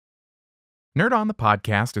Nerd on the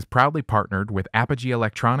Podcast is proudly partnered with Apogee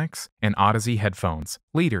Electronics and Odyssey Headphones,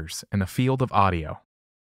 leaders in the field of audio.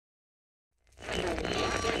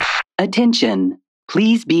 Attention,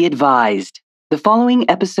 please be advised. The following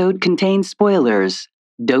episode contains spoilers.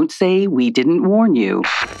 Don't say we didn't warn you.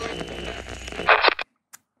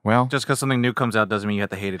 Well, Just because something new comes out doesn't mean you have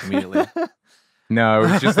to hate it immediately. no,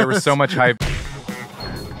 it was just there was so much hype.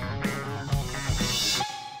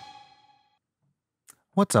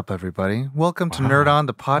 What's up, everybody? Welcome to Nerd On,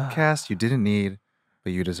 the podcast you didn't need,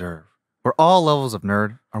 but you deserve. Where all levels of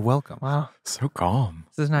nerd are welcome. Wow, So calm.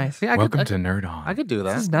 this is nice. Yeah, Welcome to Nerd On. I could do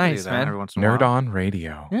that. This is I could do nice, that man. Every once in a Nerd while. On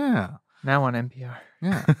Radio. Yeah. Now on NPR.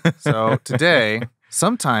 Yeah. So today,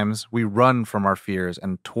 sometimes we run from our fears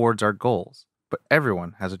and towards our goals, but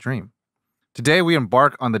everyone has a dream. Today, we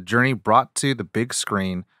embark on the journey brought to the big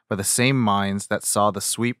screen by the same minds that saw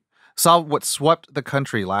what swept the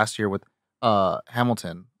country last year with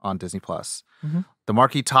Hamilton on Disney Plus. Mhm. The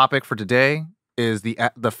marquee topic for today is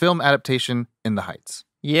the film adaptation In the Heights.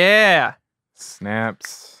 Yeah.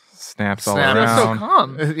 Snaps Snaps. all Feels Feels so around.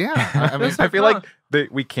 calm. Yeah, I mean, I feel like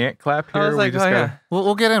we can't clap I here. was like, we just oh, gotta,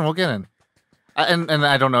 we'll get in. We'll get in. And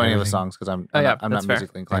I don't know any of the Everything. songs because I'm yeah, not that's fair.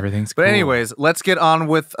 musically inclined. everything's But cool. anyways, let's get on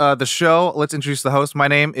with the show. Let's introduce the host. My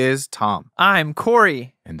name is Tom. I'm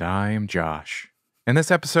Corey. And I am Josh. And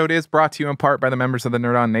this episode is brought to you in part by the members of the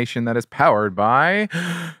Nerd On Nation that is powered by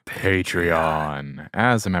Patreon.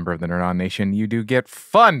 As a member of the Nerd On Nation, you do get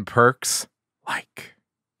fun perks like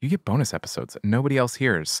you get bonus episodes that nobody else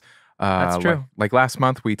hears. That's true. Like last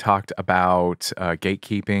month, we talked about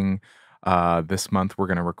gatekeeping. This month, we're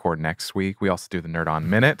going to record next week. We also do the Nerd On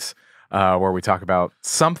Minute, where we talk about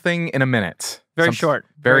something in a minute. Very short.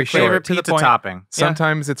 Very short. Favorite to the Pizza point. topping.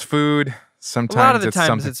 Sometimes it's food. Sometimes A lot of the it's times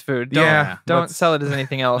something. it's food. Yeah, Don't let's- sell it as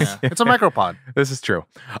anything else. Yeah. It's a micropod. This is true.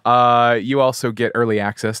 You also get early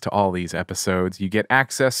access to all these episodes. You get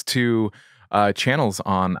access to channels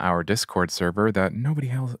on our Discord server that nobody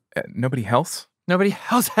else has. Nobody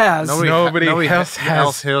else has. Nobody else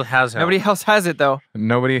has. Nobody else has it though.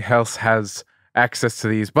 Nobody else has access to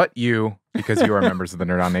these but you, because you are members of the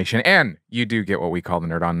Nerd On Nation, and you do get what we call the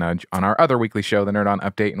Nerd On Nudge on our other weekly show, the Nerd On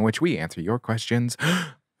Update, in which we answer your questions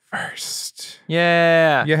first.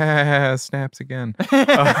 Yeah. Yeah, snaps again. In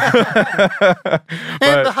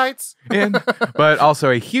the Heights. But also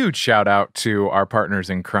a huge shout out to our partners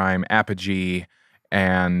in crime, Apogee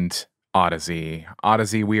and Odyssey.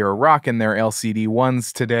 Odyssey, we are rocking their LCD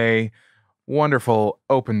ones today. Wonderful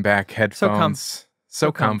open back headphones.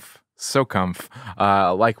 So comf.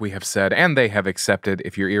 Like we have said, and they have accepted,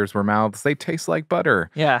 if your ears were mouths, they taste like butter.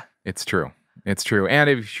 Yeah. It's true. It's true. And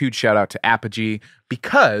a huge shout out to Apogee,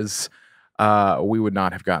 because we would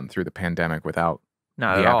not have gotten through the pandemic without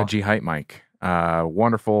Not the at all. Apogee Hype Mic.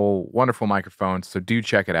 Wonderful microphone. So do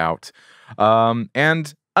check it out.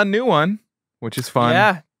 And a new one, which is fun.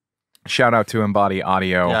 Yeah. Shout out to Embody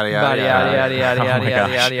Audio. Yada, Yada, yada, yada, yada, Oh yada, my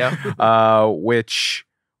yada, gosh. yada, yada. Which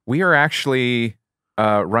we are actually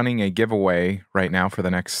running a giveaway right now for the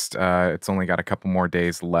next, it's only got a couple more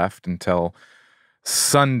days left until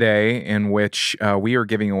Sunday, in which we are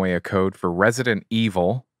giving away a code for Resident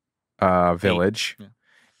Evil Village, Yeah.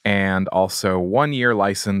 and also 1 year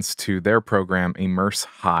license to their program, Immerse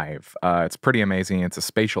Hive. It's pretty amazing. It's a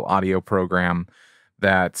spatial audio program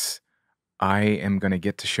that I am going to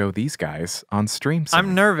get to show these guys on stream soon.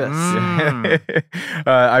 I'm nervous.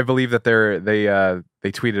 I believe that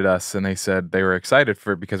they tweeted us and they said they were excited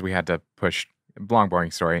because we had to push. Long, boring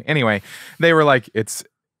story. Anyway, they were like, it's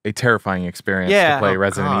a terrifying experience Yeah. to play Oh,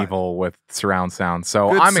 Resident God. Evil with surround sound. So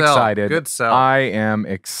Good I'm sell. excited. Good sell. I am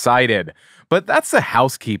excited. But that's the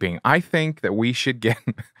housekeeping. I think that we should get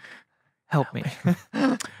Help me.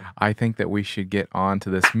 I think that we should get on to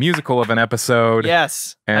this musical of an episode.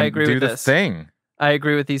 Yes. And I agree do with the this. thing. I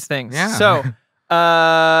agree with these things. Yeah. So,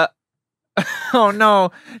 oh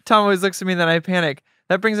no, Tom always looks at me, then I panic.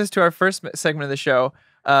 That brings us to our first segment of the show,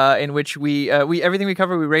 in which we everything we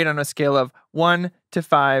cover we rate on a scale of 1 to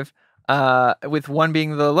 5, with 1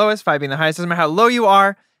 being the lowest, 5 being the highest. Doesn't matter how low you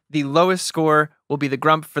are, the lowest score will be the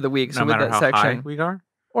grump for the week. So No with matter that how section, high we are.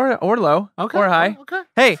 or low, Okay. or high. Okay.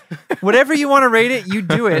 Hey, whatever you want to rate it, you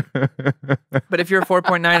do it. But if you're a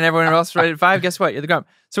 4.9 and everyone else rated 5, guess what? You're the grump.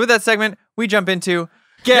 So with that segment, we jump into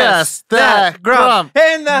Guess That Grump.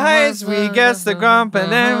 In the heights, we guess the grump,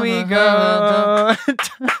 and then we go.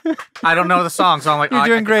 I don't know the song, so I'm like, You're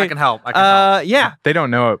doing great. I can help. I can help. Yeah. They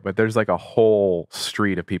don't know it, but there's like a whole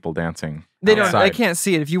street of people dancing. They don't. outside. They can't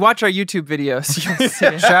see it. If you watch our YouTube videos, you'll see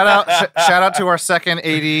it. Shout out to our second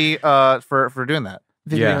AD for doing that.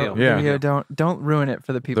 Video, Yeah. video. Don't ruin it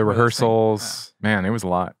for the people. The who are listening. rehearsals, man, it was a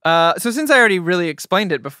lot. So since I already really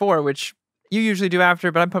explained it before, which you usually do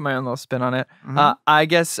after, but I put my own little spin on it. Mhm. I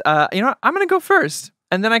guess, you know what? I'm going to go first,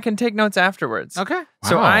 and then I can take notes afterwards. Okay.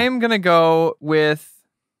 So Wow. I am going to go with,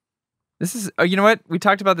 this is, you know what? We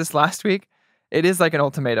talked about this last week. It is like an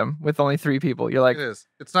ultimatum with only 3 people. You're like, It is.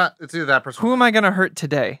 It's not. It's either that person. who am I going to hurt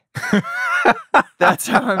today? That's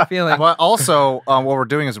how I'm feeling. But also, what we're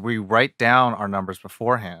doing is we write down our numbers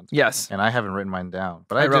beforehand. Yes, And I haven't written mine down,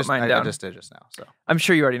 but I I, wrote just mine I down. just did just now. So I'm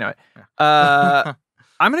sure you already know it.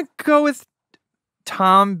 I'm going to go with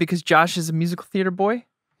Tom because Josh is a musical theater boy.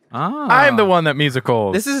 I'm the one that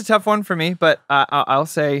musicals. This is a tough one for me, but I'll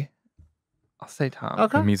say Tom.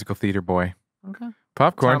 Okay. A musical theater boy. Okay.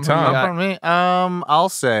 Popcorn Tom, who you Tom. got? For me,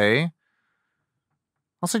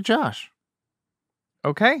 I'll say Josh.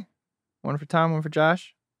 Okay. One for Tom, one for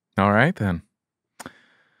Josh. All right, then.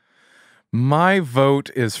 My vote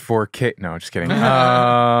is for Kate. No, just kidding.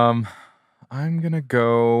 I'm going to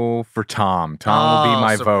go for Tom. Tom will be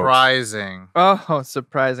my vote. Surprising. Oh,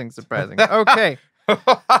 surprising. Okay.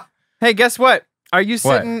 Hey, guess what? Are you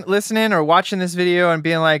sitting, listening, or watching this video and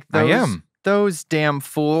being like, I am. Those damn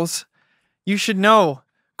fools. You should know.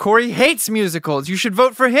 Corey hates musicals. You should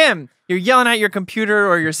vote for him. You're yelling at your computer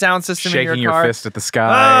or your sound system in Shaking your car. your fist at the sky.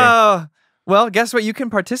 Oh. Well, guess what? You can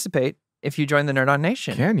participate if you join the Nerd On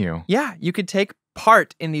Nation. Can you? Yeah, you could take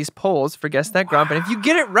part in these polls for Guess That Grump. And if you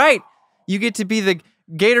get it right, you get to be the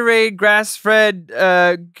Gatorade, grass-fed,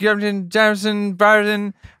 Johnson,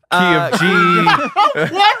 Barton, Key of G.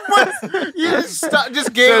 What was you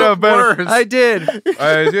just gave Shut up up, Ben. words? I did.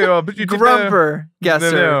 I do, but you did Grumper.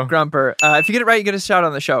 Guesser. No. Grumper. If you get it right, you get a shout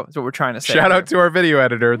on the show. That's what we're trying to say. Shout out to our video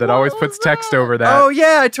editor that always puts text over that. Oh,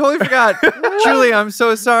 yeah, I totally forgot. Julie, I'm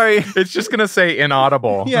so sorry. It's just going to say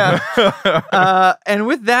inaudible. Yeah. And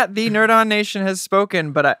with that, the Nerd On Nation has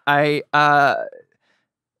spoken, but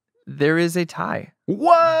there is a tie.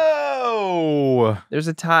 Whoa! There's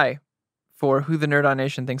a tie for who the Nerd On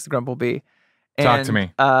Nation thinks the Grump will be. And, Talk to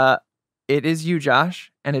me. It is you,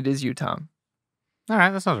 Josh, and it is you, Tom. All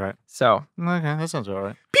right, that sounds right. So, Okay, that sounds all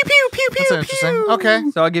right. Pew, pew, pew, pew, That's interesting. pew. Okay.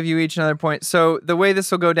 I'll give you each another point. So the way this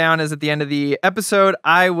will go down is at the end of the episode,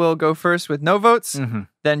 I will go first with no votes, Mhm.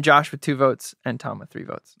 then Josh with 2 votes, and Tom with 3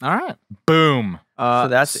 votes. All right. Boom. So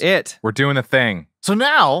that's it. We're doing a thing. So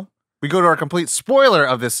now we go to our complete spoiler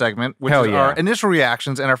of this segment, which Hell is yeah. our initial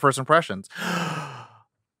reactions and our first impressions.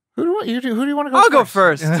 Who do you want to go? I'll go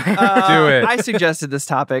first. Do it. I suggested this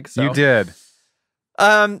topic. So. You did.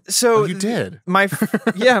 So You did. my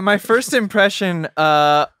first impression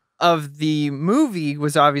of the movie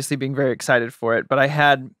was obviously being very excited for it, but I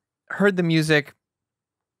had heard the music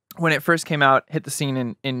when it first came out, hit the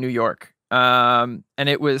scene in New York. And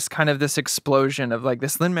it was kind of this explosion of like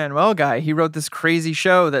this Lin-Manuel guy. He wrote this crazy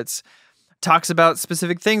show that's talks about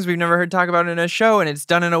specific things we've never heard talk about in a show, and it's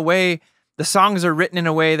done in a way. The songs are written in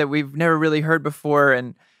a way that we've never really heard before,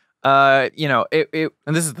 and it.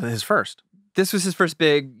 And this is his first. This was his first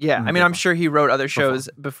big, yeah. I mean, I'm sure he wrote other shows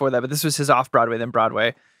before that, but this was his off-Broadway, then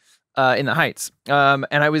Broadway, in the Heights. And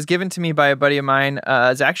I was given to me by a buddy of mine,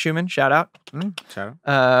 Zach Schumann, shout out, Shout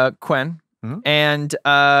out. Quen, Mhm. and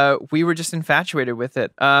we were just infatuated with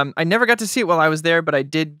it. I never got to see it while I was there, but I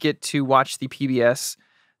did get to watch the PBS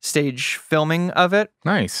stage filming of it,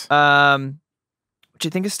 Nice. which I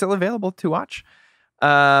think is still available to watch,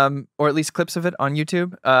 or at least clips of it on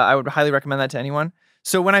YouTube. I would highly recommend that to anyone.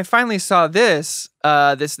 So when I finally saw this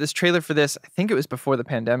trailer for this, I think it was before the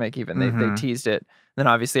pandemic even, they teased it. Then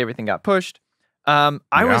obviously everything got pushed. I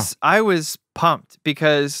was pumped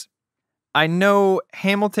because I know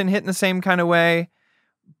Hamilton hit in the same kind of way,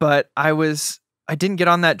 but I didn't get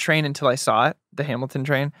on that train until I saw it, the Hamilton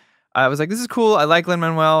train. I was like, this is cool. I like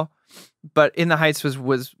Lin-Manuel, but In the Heights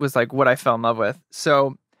was like what I fell in love with.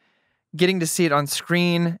 So getting to see it on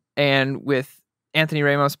screen and with Anthony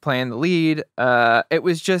Ramos playing the lead, it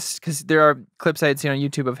was just because there are clips I had seen on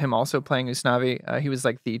YouTube of him also playing Usnavi. He was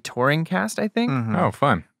like the touring cast, I think. Mhm. Oh,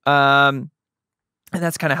 fun. And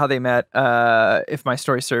that's kind of how they met, if my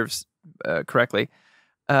story serves correctly,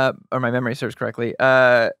 or my memory serves correctly.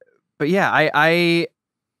 But yeah, I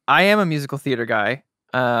am a musical theater guy.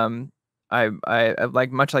 I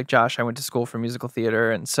like, much like Josh, I went to school for musical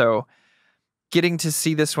theater, and so getting to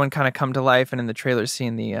see this one kind of come to life, and in the trailer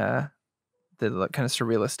seeing the kind of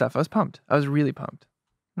surrealist stuff, I was pumped. I was really pumped.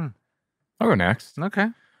 I'll go next. Okay.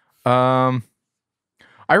 I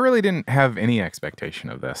really didn't have any expectation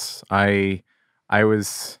of this. I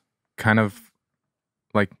was kind of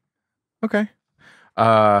like, okay.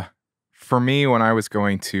 For me, when I was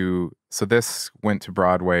going to, so this went to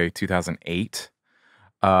Broadway 2008.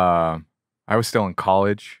 I was still in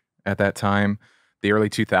college at that time. The early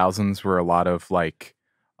 2000s were a lot of like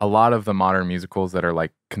a lot of the modern musicals that are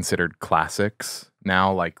like considered classics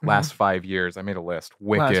now, like last 5 years, I made a list.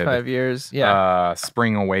 Wicked. Last 5 years, yeah.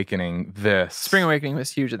 Spring Awakening, this. Spring Awakening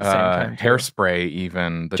was huge at the same time, too. Hairspray,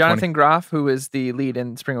 even. Jonathan Groff, who is the lead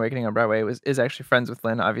in Spring Awakening on Broadway, is actually friends with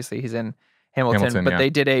Lynn. Obviously, he's in Hamilton, but they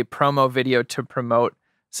did a promo video to promote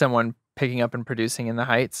someone picking up and producing In the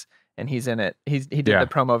Heights, and he's in it. He did the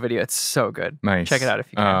promo video. It's so good. Nice. Check it out if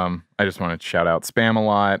you can. I just wanted to shout out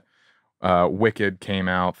Spam-A-Lot. Wicked came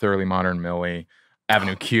out. Thoroughly Modern Millie.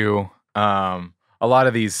 Avenue Q. A lot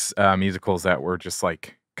of these musicals that were just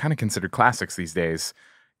like kind of considered classics these days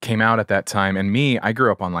came out at that time. And I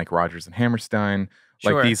grew up on like Rodgers and Hammerstein,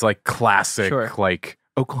 like these like classic like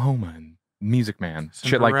Oklahoma and Music Man,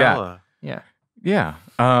 shit like that. Yeah. Yeah.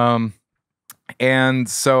 And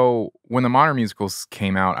so when the modern musicals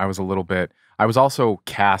came out, I was also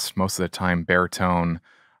cast most of the time baritone.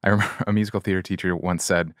 I remember a musical theater teacher once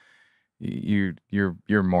said, you're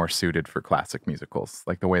more suited for classic musicals,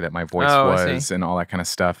 like the way that my voice was and all that kind of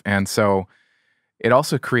stuff. And so it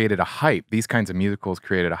also created a hype. These kinds of musicals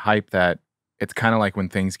created a hype that it's kind of like when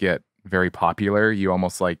things get very popular, you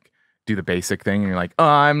almost like do the basic thing and you're like, oh,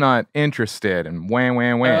 I'm not interested, and wham,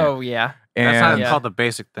 wham, wham. Oh, yeah. And that's not called the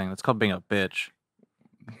basic thing. That's called being a bitch.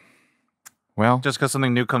 Well, just because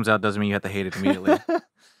something new comes out doesn't mean you have to hate it immediately.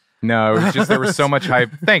 No, it was just there was so much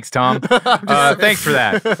hype. Thanks, Tom. Thanks for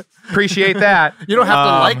that. Appreciate that. You don't have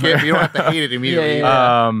to like it, but you don't have to hate it immediately.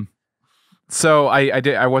 Yeah. So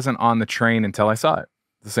I wasn't on the train until I saw it,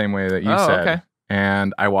 the same way that you said. Okay.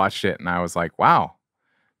 And I watched it and I was like, wow,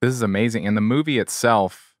 this is amazing. And the movie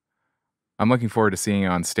itself, I'm looking forward to seeing it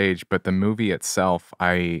on stage, but the movie itself,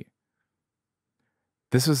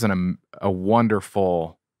 this was a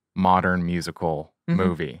wonderful modern musical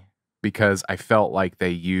movie. Because I felt like they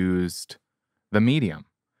used the medium.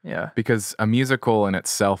 Yeah. Because a musical in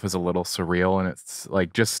itself is a little surreal, and it's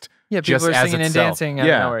like just people just are as singing and itself. dancing out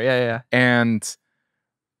of nowhere. Yeah. And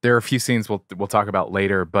there are a few scenes we'll talk about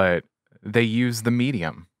later, but they use the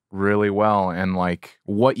medium really well, and like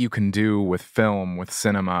what you can do with film, with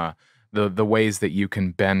cinema, the ways that you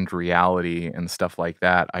can bend reality and stuff like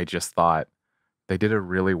that. I just thought they did a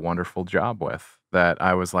really wonderful job with that.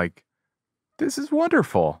 I was like, this is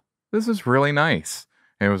wonderful. This is really nice.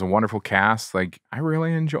 And it was a wonderful cast. Like, I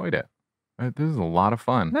really enjoyed it. This is a lot of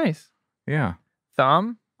fun. Nice. Yeah.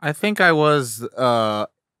 Thom? I think I was I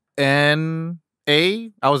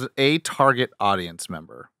was a target audience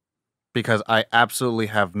member because I absolutely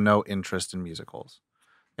have no interest in musicals.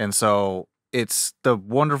 And so it's the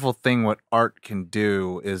wonderful thing what art can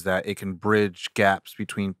do is that it can bridge gaps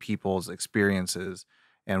between people's experiences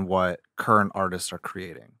and what current artists are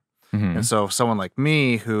creating. And so someone like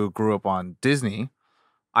me who grew up on Disney,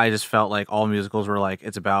 I just felt like all musicals were like,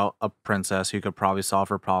 it's about a princess who could probably solve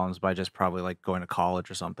her problems by just probably like going to college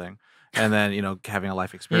or something. And then, having a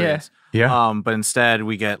life experience. Yeah. But instead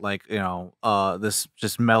we get like, this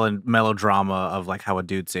just melodrama of like how a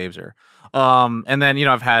dude saves her. And then,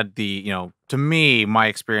 I've had to me, my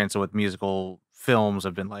experience with musical films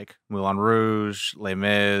have been like Moulin Rouge, Les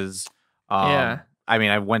Mis. I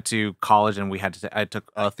mean, I went to college and I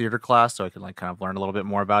took a theater class so I could like kind of learn a little bit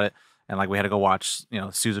more about it. And like we had to go watch,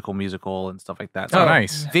 Seussical musical and stuff like that. So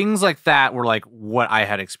nice. Things like that were like what I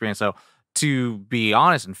had experienced. So to be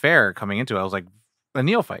honest and fair coming into it, I was like a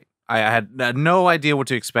neophyte. I had no idea what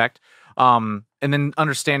to expect. And then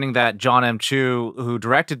understanding that John M. Chu, who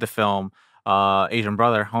directed the film, Asian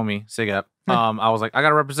brother, homie, Sig Up, I was like, I got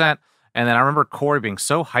to represent. And then I remember Corey being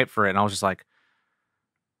so hyped for it. And I was just like,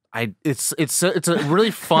 it's a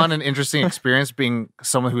really fun and interesting experience being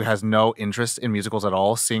someone who has no interest in musicals at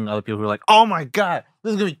all, seeing other people who are like, oh my God,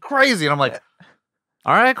 this is gonna be crazy. And I'm like,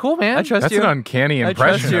 all right, cool, man. I trust That's you. an uncanny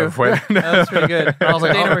impression of what That's pretty good. I was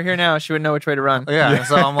like, Dana were here now, she would know which way to run. Yeah.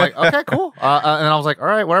 So I'm like, okay, cool. And I was like, all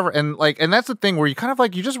right, whatever. And that's the thing where you kind of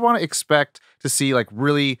like, you just want to expect to see like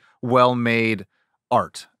really well-made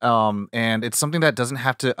art. And it's something that doesn't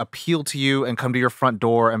have to appeal to you and come to your front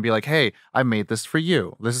door and be like, hey, I made this for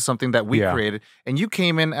you. This is something that we created. And you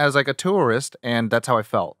came in as like a tourist, and that's how I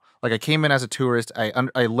felt. Like I came in as a tourist.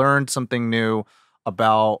 I learned something new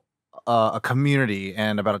about a community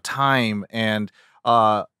and about a time, and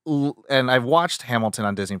I've watched Hamilton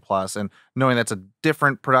on Disney Plus, and knowing that's a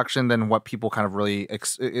different production than what people kind of really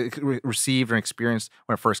received and experienced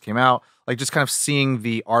when it first came out, like just kind of seeing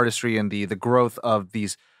the artistry and the growth of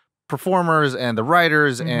these performers and the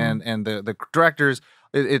writers and the directors,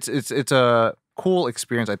 it's a cool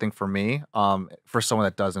experience, I think, for me, for someone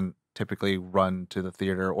that doesn't typically run to the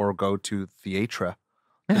theater or go to theatre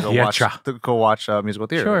to go watch musical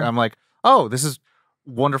theater. Sure. I'm like, oh, this is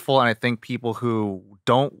wonderful, and I think people who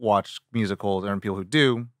don't watch musicals and people who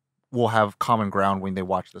do will have common ground when they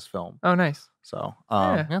watch this film. Oh, nice. So,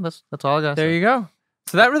 Yeah. that's all I got. There you go.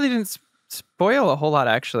 So that really didn't spoil a whole lot,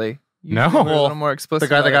 actually. No. Usually we're a Well, little more explicit.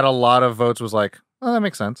 The guy that about got a lot of votes was like, "Oh, that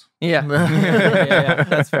makes sense." it. Yeah,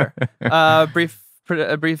 that's fair. A brief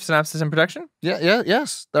synopsis and production.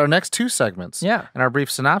 Yes. Our next 2 segments. Yeah. And our brief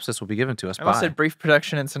synopsis will be given to us I almost by. said brief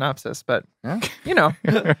production and synopsis, but Yeah. you know,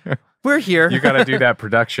 we're here. You got to do that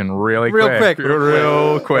production really Real quick. quick.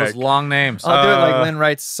 Real quick. Those long names. I'll do it like Lynn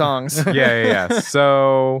writes songs. Yeah.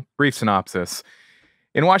 So, brief synopsis.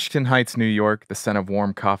 In Washington Heights, New York, the scent of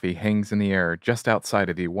warm coffee hangs in the air just outside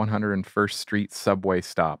of the 101st Street subway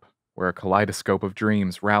stop, where a kaleidoscope of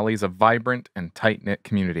dreams rallies a vibrant and tight-knit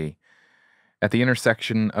community. At the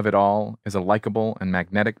intersection of it all is a likable and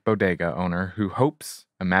magnetic bodega owner who hopes,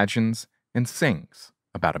 imagines, and sings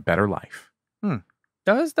about a better life.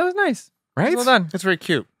 That was nice. Right? Well done. It's very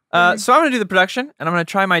cute. So I'm going to do the production, and I'm going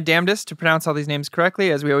to try my damnedest to pronounce all these names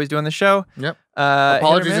correctly, as we always do on the show. Yep. Hit or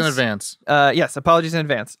Apologies in miss. advance. Yes, apologies in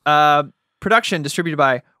advance. Production distributed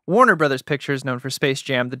by Warner Brothers Pictures, known for Space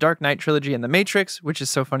Jam, The Dark Knight Trilogy, and The Matrix, which is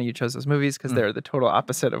so funny you chose those movies because they're the total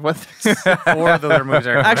opposite of what this 4 of the other movies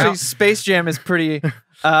are coming Actually, out. Space Jam is pretty...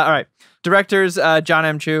 all right. Directors, John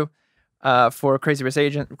M. Chu for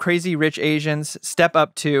Crazy Rich Asians, Step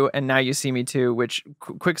Up 2, and Now You See Me 2, which,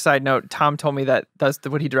 quick side note, Tom told me that that's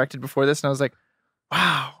what he directed before this, and I was like,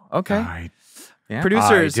 wow, okay. Yeah.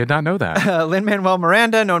 Producers, I did not know that. Lin-Manuel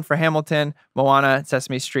Miranda, known for Hamilton, Moana,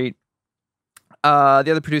 Sesame Street. The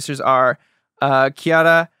other producers are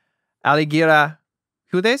Chiara Aligira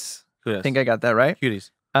Hudes. I think I got that right.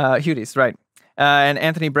 Cuties. Hudes, right. And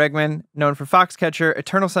Anthony Bregman, known for Foxcatcher,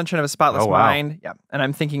 Eternal Sunshine of a Spotless Oh, wow. Mind. Yeah, and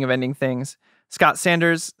I'm Thinking of Ending Things. Scott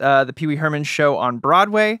Sanders, The Pee Wee Herman Show on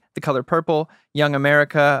Broadway, The Color Purple, Young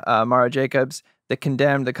America, Mara Jacobs, The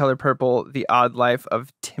Condemned, The Color Purple, The Odd Life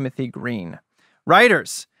of Timothy Green.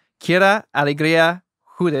 Writers, Chiara Alegria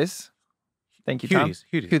Hudes. Thank you, Tom.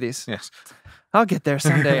 Hudes. Yes. I'll get there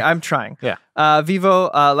someday. I'm trying. Yeah. Vivo,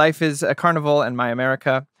 Life is a Carnival and My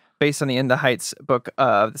America, based on the In the Heights book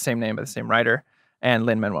of the same name by the same writer, and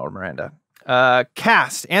Lin-Manuel Miranda.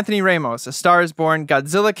 Cast, Anthony Ramos, A Star is Born,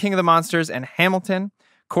 Godzilla, King of the Monsters, and Hamilton.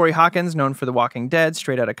 Corey Hawkins, known for The Walking Dead,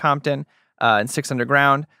 Straight Outta Compton, and Six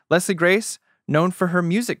Underground. Leslie Grace, known for her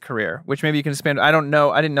music career, which maybe you can expand. I don't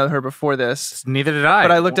know. I didn't know her before this. Neither did I.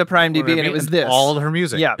 But I looked up her IMDb, and it was this. All of her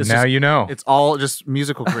music. Yeah. It's Now just- you know. It's all just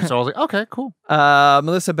musical career. So I was like, okay, cool.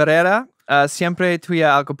 Melissa Barrera, Siempre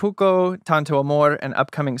Tuya Acapulco, Tanto Amor, an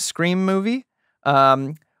upcoming Scream movie.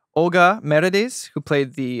 Olga Mercedes, who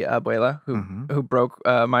played the abuela, who broke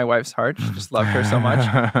my wife's heart. She just loved her so much.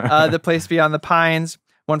 The Place Beyond the Pines,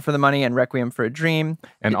 One for the Money, and Requiem for a Dream.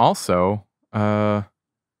 And also,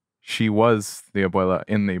 she was the abuela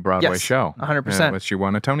in the Broadway Yes, show. 100%. Which she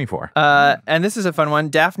won a Tony for. And this is a fun one.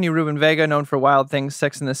 Daphne Rubin Vega, known for Wild Things,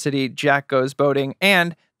 Sex in the City, Jack Goes Boating,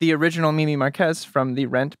 and the original Mimi Marquez from the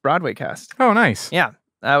Rent Broadway cast. Oh, nice. Yeah,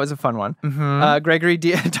 that was a fun one. Gregory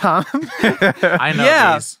Tom. I know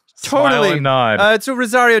Yeah. these. Smile Totally. and nod. So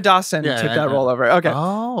Rosario Dawson Yeah, took I that know. role over. Okay.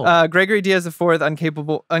 Oh. Gregory Diaz IV,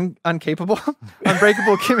 Unbreakable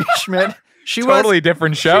Kimmy Schmidt. She Totally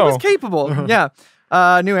different She show. was capable. Yeah.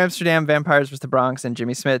 New Amsterdam, Vampires vs. the Bronx, and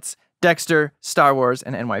Jimmy Smits. Dexter, Star Wars,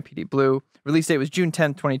 and NYPD Blue. Release date was June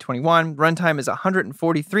 10th, 2021. Runtime is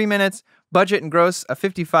 143 minutes. Budget and gross, a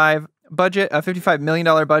 $55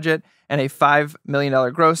 million budget, and a $5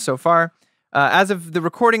 million gross so far. As of the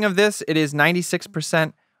recording of this, it is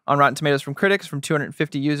 96% on Rotten Tomatoes from critics from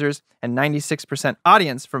 250 users and 96%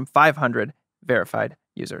 audience from 500 verified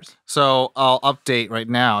users. So I'll update right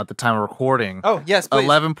now at the time of recording. Oh, yes, please.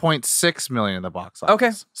 11.6 million in the box office. Okay.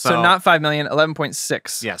 So not 5 million,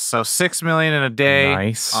 11.6. Yes. So 6 million in a day.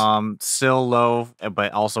 Nice. Still low,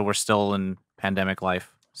 but also we're still in pandemic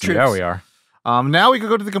life. Yeah, we are. Now we can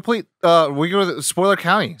go to the complete. We go to the spoiler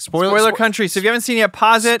county. Spoiler country. So if you haven't seen it yet,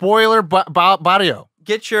 pause it. Spoiler barrio.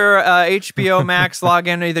 Get your HBO Max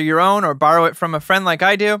login, either your own or borrow it from a friend like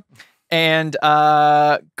I do, and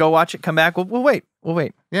go watch it. Come back. We'll wait. We'll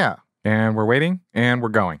wait. Yeah. And we're waiting, and we're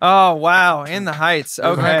going. Oh wow! In the Heights.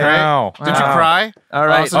 Okay. Wow. Did you cry? All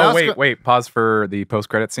right. So now Oh, let's wait. Pause for the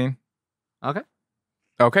post-credit scene. Okay.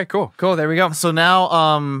 Okay, cool. Cool. There we go. So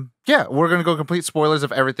now, yeah, we're gonna go complete spoilers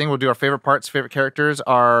of everything. We'll do our favorite parts, favorite characters,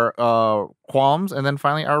 our qualms, and then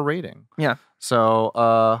finally our rating. Yeah.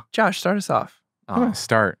 So, Josh, start us off. I'm going to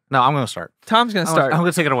start. No, I'm gonna start. Tom's gonna start. I'm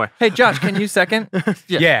gonna take it away. Hey, Josh, can you second?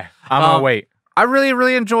 Yeah. I'm going to wait. I really,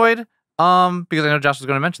 really enjoyed, because I know Josh was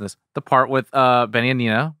gonna mention this, the part with Benny and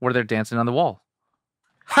Nina where they're dancing on the wall.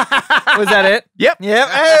 Was that it? Yep. Yep.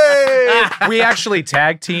 Hey! We actually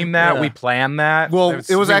tag teamed that. Yeah. We planned that. Well,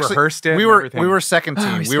 it was we actually rehearsed it. we and were everything. we were second team.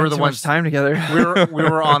 Oh, we spent were the too ones much time together. we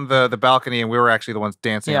were on the balcony and we were actually the ones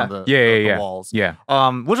dancing Yeah. on the, Yeah. walls. Yeah.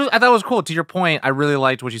 Which was I thought was cool. To your point, I really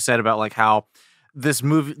liked what you said about like how this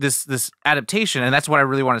movie, this adaptation, and that's what I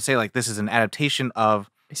really want to say. Like this is an adaptation of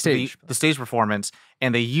Stage. the stage performance,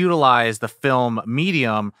 and they utilize the film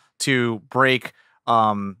medium to break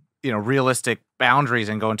realistic boundaries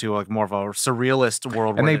and go into like more of a surrealist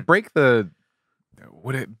world. And where they break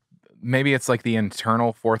maybe it's like the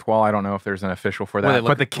internal fourth wall. I don't know if there's an official for Where they that.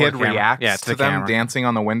 look But the toward kid the camera. reacts Yeah, to the them camera. dancing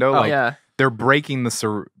on the window. Like Yeah. they're breaking the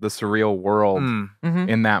surreal world Mhm.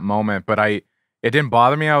 in that moment. But it didn't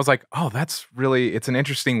bother me. I was like, oh, it's an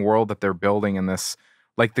interesting world that they're building in this.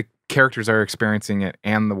 Like the characters are experiencing it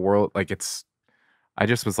and the world. Like I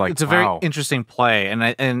just was like, it's a very wow. interesting play,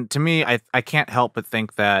 and to me, I can't help but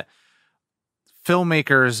think that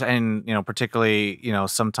filmmakers and particularly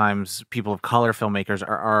sometimes people of color filmmakers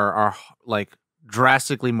are like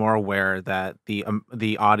drastically more aware that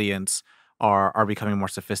the audience are becoming more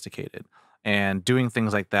sophisticated, and doing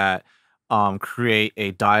things like that create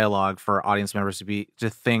a dialogue for audience members to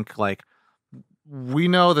think like, we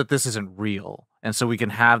know that this isn't real, and so we can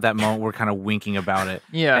have that moment we're kind of winking about it.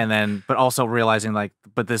 Yeah. And then but also realizing like,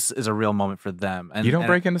 but this is a real moment for them. And You don't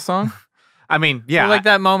break into song? I mean, yeah, Well, like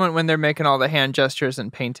that moment when they're making all the hand gestures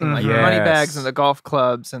and painting like Mhm. money Yes. bags and the golf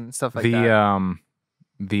clubs and stuff like that.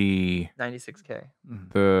 The 96K.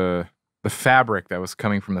 the fabric that was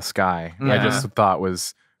coming from the sky, I Yeah. just thought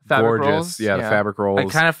was Fabric gorgeous. rolls? Yeah, the Yeah. fabric rolls. I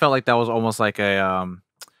kind of felt like that was almost like a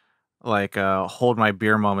hold my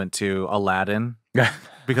beer moment to Aladdin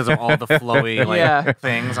because of all the flowy like Yeah.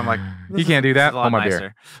 things. I'm like, You can't do this is that. a lot Oh my nicer.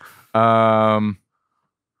 beer.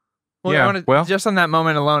 Well, Yeah, just on that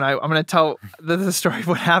moment alone, I'm going to tell the story of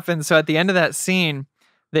what happened. So at the end of that scene,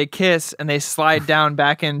 they kiss and they slide down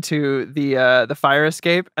back into the fire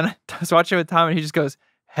escape. And I was watching it with Tom, and he just goes,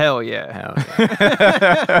 "Hell yeah!" Hell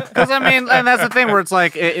yeah. Because I mean, and that's the thing where it's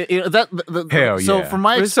like Hell So yeah. from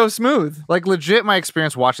my It was so smooth. like legit my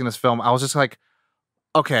experience watching this film, I was just like,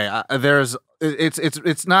 okay,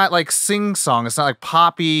 it's not like sing song. It's not like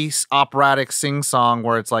poppy operatic sing song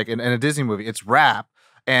where it's like in a Disney movie. It's rap,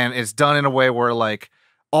 and it's done in a way where like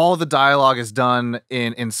all the dialogue is done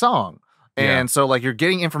in song. And so like you're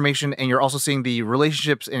getting information, and you're also seeing the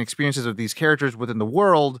relationships and experiences of these characters within the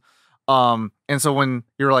world. And so when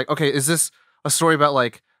you're like, okay, is this a story about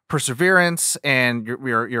like perseverance and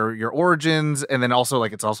your origins, and then also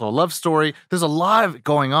like it's also a love story? There's a lot of it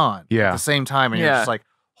going on at the same time, and you're just like,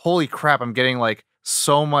 holy crap, I'm getting like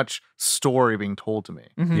so much story being told to me.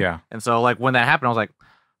 Mhm. Yeah. And so like when that happened, I was like,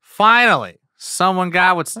 finally, someone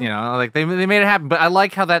got what's like they made it happen. But I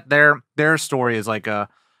like how that their story is like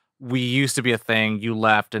we used to be a thing, you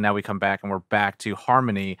left, and now we come back and we're back to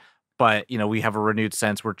harmony. But we have a renewed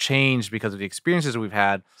sense. We're changed because of the experiences we've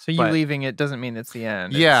had. So you But- leaving it doesn't mean it's the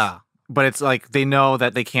end. Yeah. But it's like they know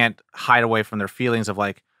that they can't hide away from their feelings of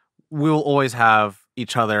like, we'll always have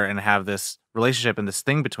each other and have this relationship and this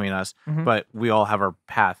thing between us, Mhm. but we all have our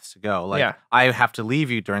paths to go. Like, Yeah. I have to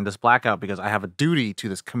leave you during this blackout because I have a duty to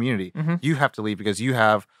this community. Mhm. You have to leave because you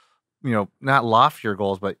have, not loftier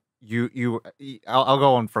goals, but I'll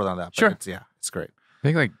go on further on that. But Sure. it's great. I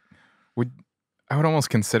think like I would almost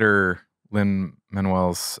consider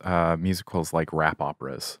Lin-Manuel's musicals like rap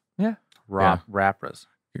operas. Rappers.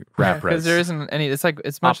 Rap because there isn't any. It's much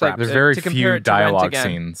Pop like rap. There's to very compare few it to Rent dialogue again,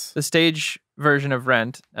 scenes. The stage version of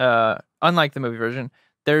Rent, unlike the movie version,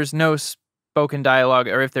 there's no spoken dialogue,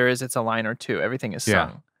 or if there is, it's a line or two. Everything is Yeah.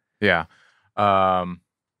 sung. Yeah.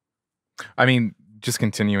 I mean, just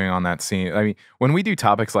continuing on that scene. I mean, when we do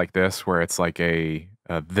topics like this, where it's like a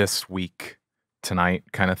this week tonight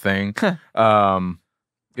kind of thing,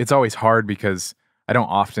 it's always hard because I don't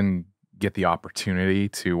often get the opportunity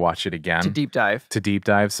to watch it again. To deep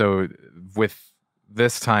dive. So with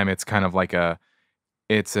this time, it's kind of like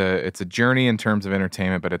it's a journey in terms of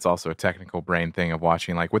entertainment, but it's also a technical brain thing of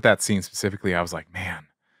watching. Like with that scene specifically, I was like, man,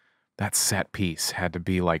 that set piece had to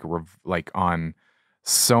be like on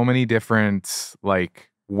so many different like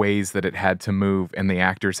ways that it had to move, and the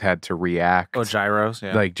actors had to react. Oh, gyros.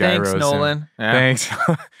 Yeah. Like gyros. Thanks, Nolan. Yeah. Thanks.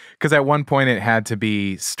 Because at one point it had to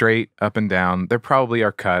be straight up and down. There probably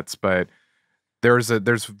are cuts, but there's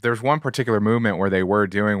one particular movement where they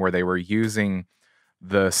were using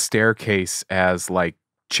the staircase as like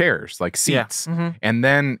chairs, like seats. Mm-hmm. And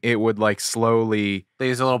then it would like slowly They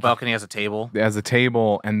use a little balcony as a table.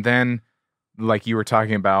 and then like you were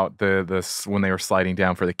talking about the when they were sliding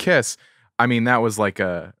down for the kiss. I mean, that was like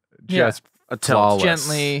a Yeah. just A tilt. flawless.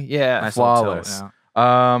 Gently, yeah. Nice little tilt, Flawless.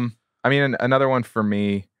 yeah. I mean, another one for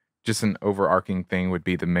me, just an overarching thing would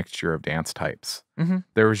be the mixture of dance types. Mm-hmm.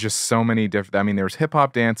 There was just so many different. I mean, there was hip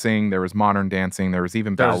hop dancing, there was modern dancing, there was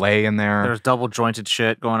even ballet in there. There's double jointed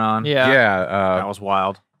shit going on. Yeah. Yeah, That was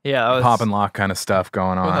wild. Yeah. That was, pop and lock kind of stuff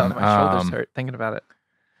going on. my shoulders hurt thinking about it.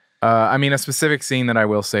 I mean, a specific scene that I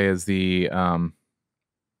will say is the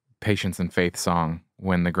Patience and Faith song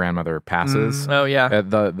when the grandmother passes. Oh yeah.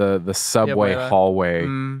 At the subway Abuela. hallway.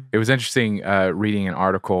 Mm. It was interesting reading an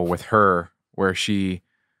article with her where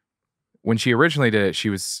when she originally did it,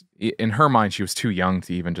 she was, in her mind, she was too young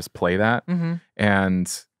to even just play that. Mm-hmm.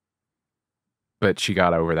 But she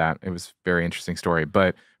got over that. It was a very interesting story.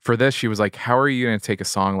 But for this, she was like, how are you going to take a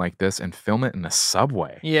song like this and film it in the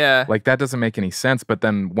subway? Yeah. Like, that doesn't make any sense. But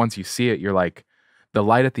then once you see it, you're like, the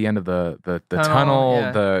light at the end of the tunnel,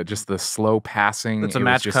 yeah. just the slow passing. It's a it was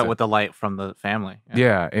match just cut with the light from the family.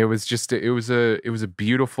 Yeah, it was just it was a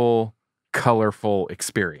beautiful, colorful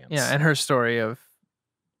experience. Yeah, and her story of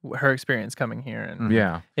her experience coming here, and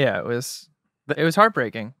yeah, it was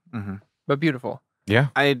heartbreaking, but beautiful. Yeah,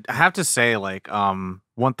 I have to say, like,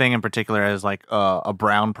 one thing in particular as like a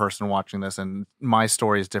brown person watching this, and my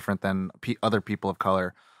story is different than other people of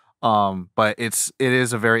color. But it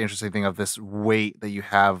is a very interesting thing of this weight that you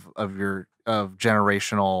have of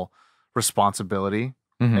generational responsibility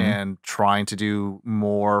and trying to do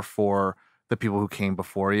more for the people who came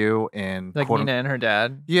before you, and Like Nina and her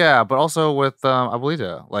dad. Yeah, but also with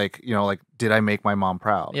Abuelita, like, you know, like, did I make my mom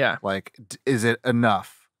proud? Yeah. Like, is it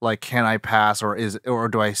enough? Like, can I pass, or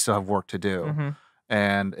do I still have work to do?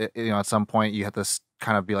 And you know, at some point you have to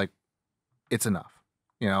kind of be like, it's enough,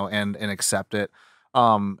 you know, and accept it.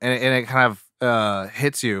 And it kind of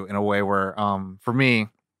hits you in a way where, for me,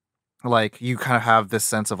 like, you kind of have this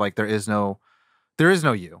sense of like, there is no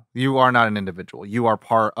you. You are not an individual. You are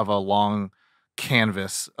part of a long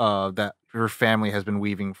canvas that your family has been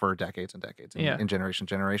weaving for decades and decades, and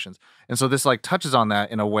generations. And so this like touches on that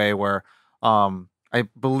in a way where, I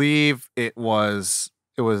believe it was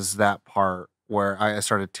that part where I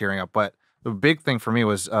started tearing up. But the big thing for me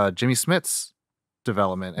was Jimmy Smith's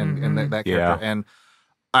development and that character. Yeah. And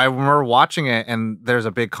I remember watching it, and there's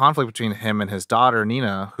a big conflict between him and his daughter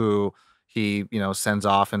Nina, who he, you know, sends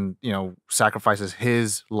off and, you know, sacrifices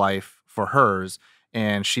his life for hers,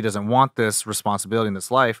 and she doesn't want this responsibility in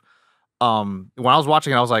this life. When I was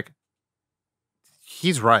watching it, I was like,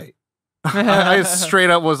 he's right. I straight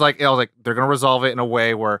up was like, they're gonna resolve it in a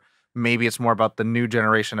way where maybe it's more about the new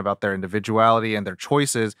generation, about their individuality and their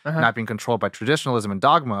choices, not being controlled by traditionalism and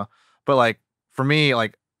dogma. But like, for me,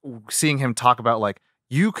 like, seeing him talk about like,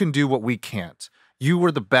 you can do what we can't. You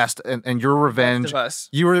were the best, and your revenge.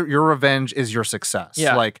 Your revenge is your success.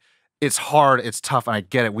 Yeah. Like, it's hard, it's tough, and I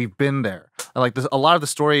get it. We've been there. And like, a lot of the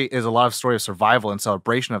story is a lot of story of survival and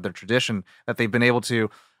celebration of their tradition that they've been able to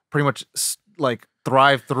pretty much like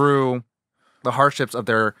thrive through the hardships of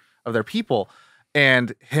their people,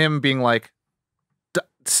 and him being like,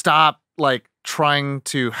 stop like trying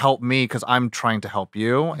to help me because I'm trying to help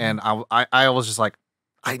you. And I was just like,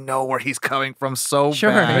 I know where he's coming from so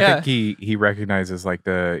bad. I think he recognizes like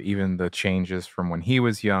even the changes from when he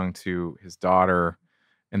was young to his daughter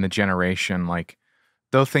and the generation. Like,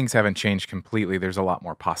 though things haven't changed completely, there's a lot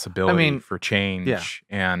more possibility for change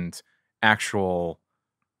and actual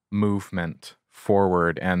movement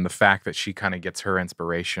forward. And the fact that she kind of gets her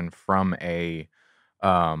inspiration from a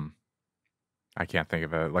I can't think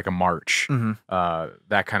of it, like a march,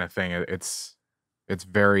 that kind of thing. It's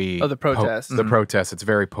very the protest. The protest. It's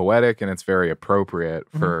very poetic and it's very appropriate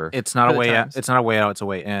for. It's not for a the way out. times. It's not a way out. It's a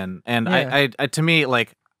way in. And I to me,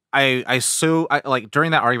 like, I like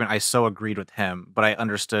during that argument, I so agreed with him, but I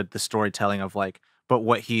understood the storytelling of like, but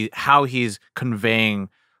how he's conveying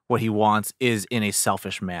what he wants is in a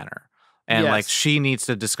selfish manner. And like, she needs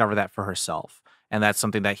to discover that for herself. And that's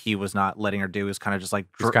something that he was not letting her do. He was kind of just like...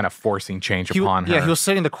 He's kind of forcing change upon her. Yeah, he was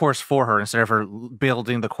setting the course for her instead of her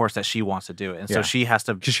building the course that she wants to do. And so she has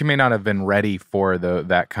to... Because she may not have been ready for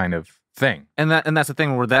that kind of thing. And that's the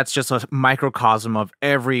thing where that's just a microcosm of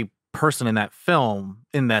every person in that film,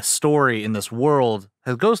 in that story, in this world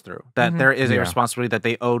goes through. That there is a responsibility that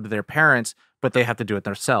they owed their parents, but they have to do it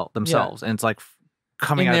themselves. Yeah. And it's like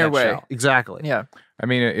coming in out their of that way. shell. Exactly. Yeah. I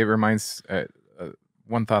mean, it reminds...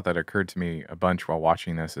 one thought that occurred to me a bunch while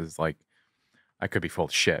watching this is like, I could be full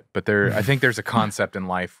of shit, but I think there's a concept in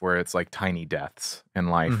life where it's like tiny deaths in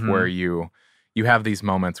life where you have these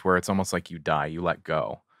moments where it's almost like you die, you let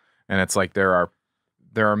go. And it's like, there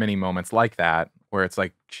are many moments like that where it's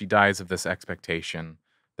like she dies of this expectation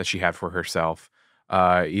that she had for herself.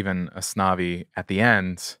 Even Asnavi at the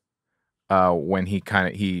end, when he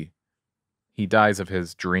dies of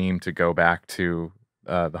his dream to go back to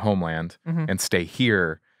the homeland Mhm. and stay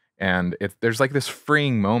here. And there's like this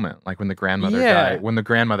freeing moment, like when the grandmother Yeah. died, when the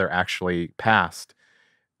grandmother actually passed.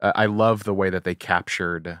 I love the way that they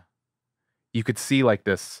captured. You could see like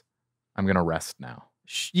this. I'm gonna rest now.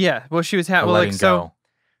 Yeah. Well, she was A well, letting like so. go.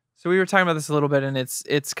 So we were talking about this a little bit, and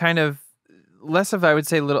it's kind of less of, I would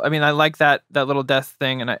say, little. I mean, I like that little death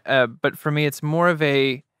thing, and but for me, it's more of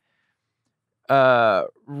a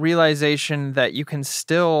realization that you can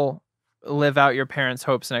still live out your parents'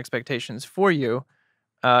 hopes and expectations for you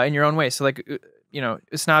in your own way. So, like,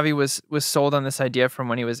 Usnavi was sold on this idea from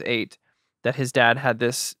when he was 8 that his dad had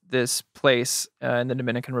this place in the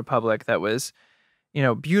Dominican Republic that was,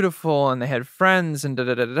 beautiful, and they had friends and da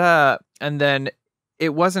da da da da. And then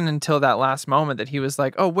it wasn't until that last moment that he was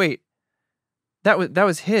like, "Oh wait, that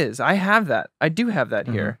was his. I have that. I do have that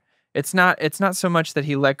here." It's not so much that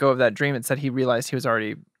he let go of that dream; it's that he realized he was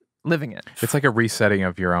already living it. It's like a resetting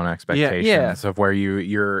of your own expectations of where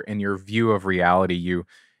you're in your view of reality. You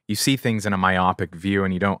see things in a myopic view,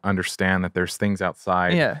 and you don't understand that there's things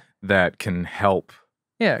outside that can help.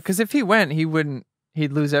 Yeah, because if he went,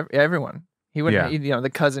 he'd lose everyone. He wouldn't, the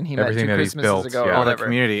cousin he Everything met 2 that he's Christmases built, ago, yeah. or All the whatever.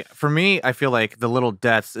 community. For me, I feel like the little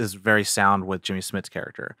deaths is very sound with Jimmy Smith's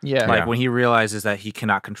character. Yeah. Like when he realizes that he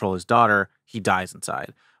cannot control his daughter, he dies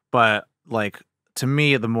inside. But like to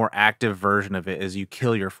me, the more active version of it is you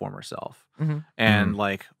kill your former self. And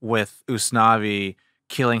like with Usnavi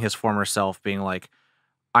killing his former self, being like,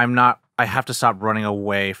 I have to stop running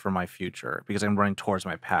away from my future because I'm running towards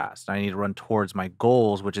my past. I need to run towards my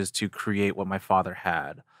goals, which is to create what my father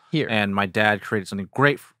had Here. And my dad created something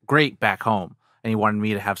great back home, and he wanted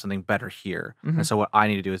me to have something better here. And so what I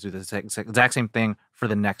need to do is do the exact same thing for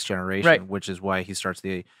the next generation, which is why he starts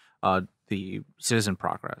the citizen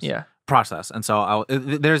process. And so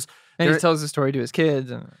he tells the story to his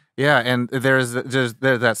kids. And and there's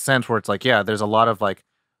that sense where it's like, there's a lot of like,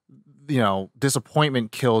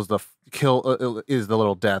 disappointment is the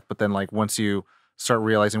little death. But then like once you start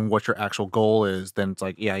realizing what your actual goal is, then it's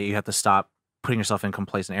like, you have to stop putting yourself in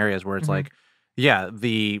complacent areas where it's like,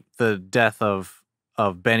 the death of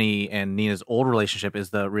Benny and Nina's old relationship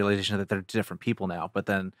is the realization that they're different people now. But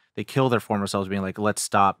then they kill their former selves, being like, let's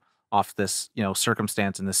stop off this,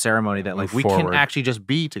 circumstance and this ceremony that like we can actually just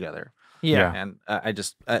be together. Yeah. And I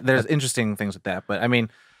just there's interesting things with that. But I mean,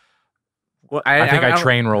 I think I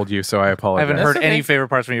train rolled you, so I apologize. I haven't heard any favorite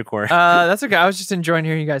parts from you, Corey. That's okay. I was just enjoying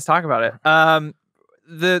hearing you guys talk about it.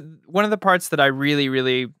 One of the parts that I really,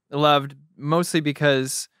 really loved, mostly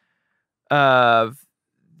because of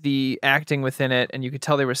the acting within it, and you could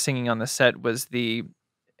tell they were singing on the set, was the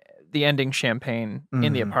ending champagne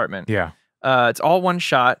in the apartment. Yeah. It's all one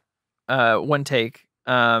shot, one take.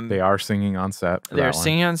 They are singing on set. They're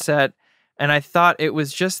singing on set, and I thought it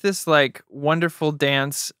was just this like wonderful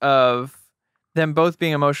dance of them both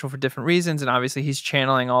being emotional for different reasons, and obviously he's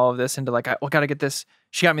channeling all of this into like, I gotta get this.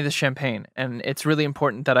 She got me this champagne, and it's really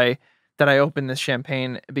important that I open this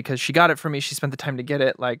champagne because she got it for me. She spent the time to get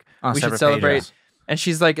it. Like, we should celebrate. Pages. And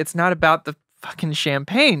she's like, it's not about the fucking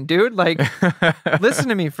champagne, dude. Like, listen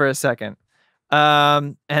to me for a second.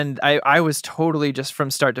 And I was totally just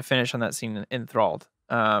from start to finish on that scene enthralled.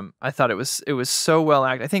 I thought it was so well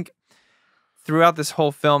acted. I think throughout this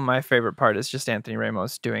whole film, my favorite part is just Anthony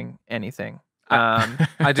Ramos doing anything.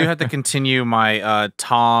 I do have to continue my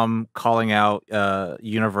Tom calling out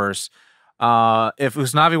universe. If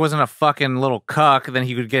Usnavi wasn't a fucking little cuck, then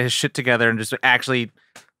he could get his shit together and just actually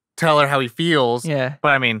tell her how he feels. Yeah. But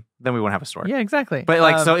I mean, then we wouldn't have a story. Yeah, exactly. But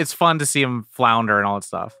like, so it's fun to see him flounder and all that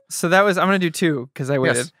stuff. So that was, I'm going to do 2 because I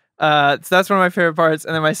waited. So that's one of my favorite parts.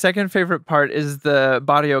 And then my second favorite part is the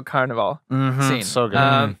Barrio Carnival scene. So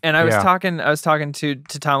good. And I was talking to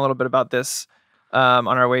Tom a little bit about this on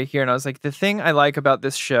our way here. And I was like, the thing I like about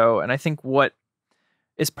this show, and I think what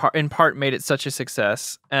is in part made it such a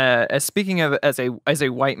success, as speaking of as a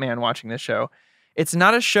white man watching this show, it's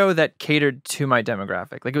not a show that catered to my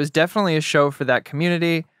demographic. Like, it was definitely a show for that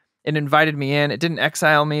community. It invited me in. It didn't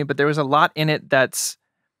exile me, but there was a lot in it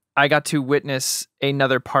I got to witness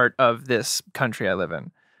another part of this country I live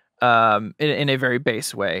in a very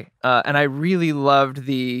base way. And I really loved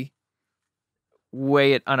the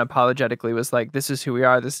way it unapologetically was like, this is who we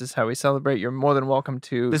are. This is how we celebrate. You're more than welcome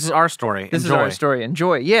to. This is our story. This is our story.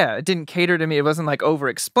 Enjoy. Yeah. It didn't cater to me. It wasn't like over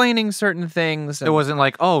explaining certain things. It wasn't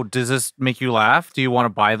like, oh, does this make you laugh? Do you want to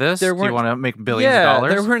buy this? Do you want to make billions of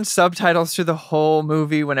dollars? There weren't subtitles through the whole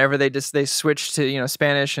movie whenever they switched to,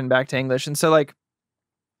 Spanish and back to English. And so like,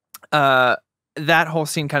 that whole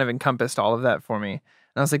scene kind of encompassed all of that for me. And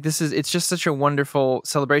I was like, it's just such a wonderful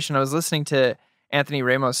celebration. I was listening to Anthony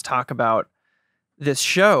Ramos talk about this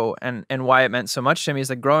show and why it meant so much to me.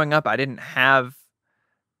 Is like, growing up, I didn't have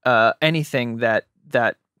anything that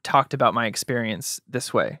talked about my experience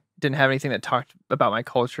this way. Didn't have anything that talked about my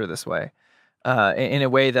culture this way. In a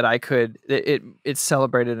way that I could, it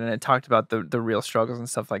celebrated and it talked about the real struggles and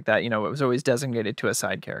stuff like that. You know, it was always designated to a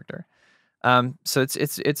side character. So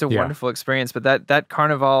it's a wonderful experience. But that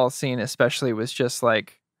carnival scene especially was just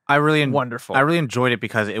like wonderful. I really enjoyed it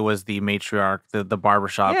because it was the matriarch, the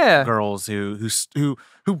barbershop girls who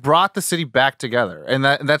brought the city back together, and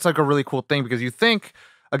that's like a really cool thing because you think,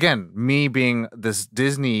 again, me being this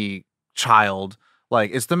Disney child.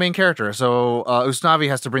 Like, it's the main character. So Usnavi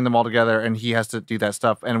has to bring them all together, and he has to do that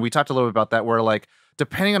stuff. And we talked a little bit about that, where, like,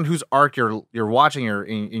 depending on whose arc you're watching or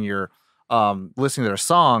in your listening to their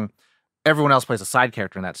song, everyone else plays a side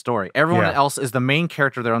character in that story. Everyone else is the main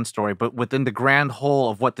character of their own story, but within the grand whole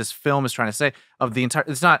of what this film is trying to say, of the entire,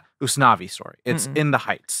 it's not Usnavi's story. It's in the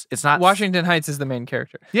Heights. It's not Washington Heights is the main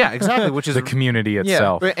character. Yeah, exactly. Which is the community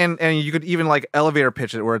itself. And you could even like elevator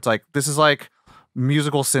pitch it, where it's like, this is like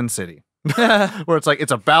musical Sin City. Where it's like,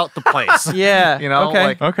 it's about the place. Yeah. You know, okay.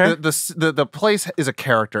 like the place is a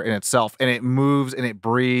character in itself, and it moves and it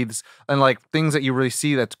breathes, and like things that you really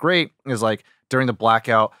see that's great is like during the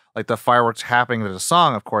blackout, like the fireworks happening. There's a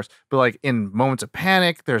song, of course, but like in moments of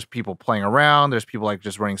panic, there's people playing around. There's people like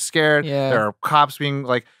just running scared. Yeah. There are cops being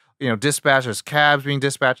like, you know, dispatched. There's cabs being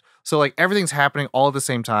dispatched. So like everything's happening all at the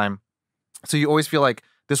same time. So you always feel like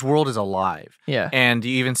this world is alive. Yeah. And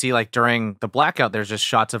you even see like during the blackout, there's just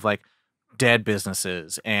shots of like dead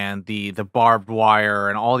businesses and the barbed wire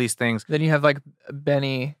and all these things. Then you have like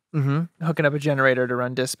Benny hooking up a generator to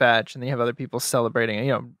run dispatch, and then you have other people celebrating and,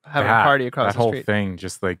 you know, having a party across the street. That whole thing,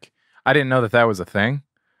 just like, I didn't know that was a thing.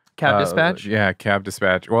 Cab dispatch? Yeah, cab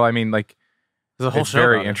dispatch. Well, I mean, like, there's a whole it's show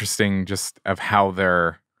very about interesting just of how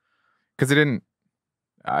they're, because it didn't,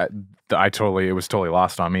 it was totally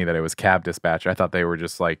lost on me that it was cab dispatch. I thought they were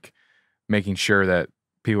just like making sure that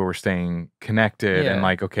people were staying connected and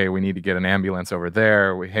like, okay, we need to get an ambulance over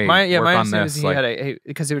there. Work on this. He had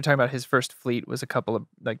because they were talking about his first fleet was a couple of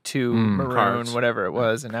like two maroon, cars. whatever it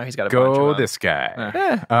was, and now he's got a bunch of them. This guy.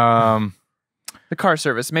 Yeah. The car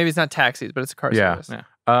service. Maybe it's not taxis, but it's a car service.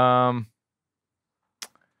 Yeah.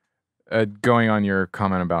 Going on your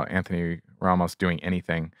comment about Anthony Ramos doing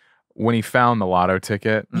anything, when he found the lotto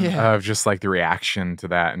ticket, of just like the reaction to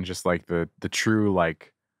that, and just like the true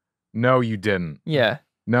like, no, you didn't. Yeah.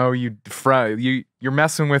 No, you're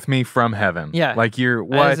messing with me from heaven. Yeah. Like you're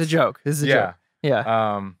what? It's a joke. This is a joke.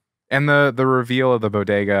 Yeah. And the reveal of the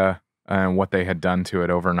bodega and what they had done to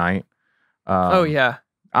it overnight. Oh yeah.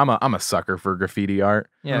 I'm a sucker for graffiti art.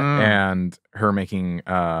 Yeah. And her making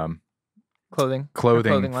clothing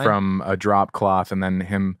from a drop cloth, and then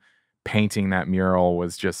him painting that mural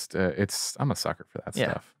was just I'm a sucker for that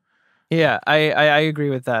stuff. Yeah, I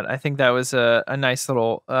agree with that. I think that was a nice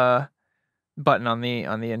little button on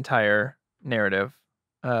the entire narrative.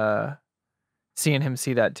 Seeing him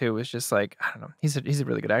see that too was just like, I don't know. He's a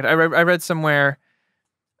really good actor. I read somewhere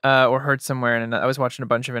or heard somewhere, and I was watching a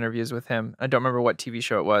bunch of interviews with him. I don't remember what TV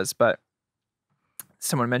show it was, but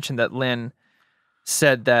someone mentioned that Lin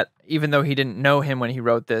said that even though he didn't know him when he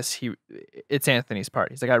wrote this, it's Anthony's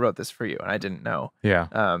part. He's like, I wrote this for you, and I didn't know. Yeah.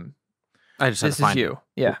 I just had to find you.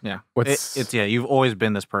 Yeah. Yeah. It's you've always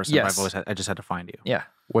been this person. Yes. I just had to find you. Yeah.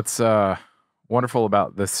 What's wonderful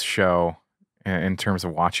about this show in terms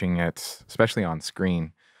of watching it, especially on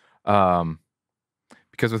screen,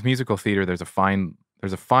 because with musical theater, there's a fine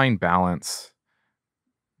balance.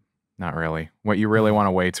 Not really. What you really want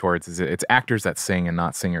to weigh towards is it's actors that sing and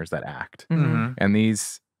not singers that act. Mm-hmm. And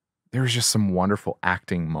there's just some wonderful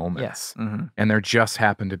acting moments. Yes. Mm-hmm. And there just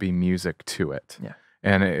happened to be music to it. Yeah.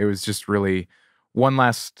 And it was just really, one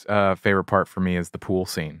last favorite part for me is the pool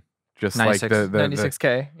scene. Just 96. like the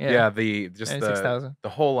 96K. Yeah. The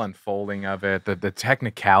whole unfolding of it, the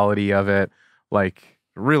technicality of it, like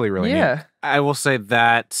really, really neat. I will say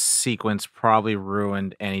that sequence probably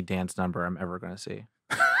ruined any dance number I'm ever going to see.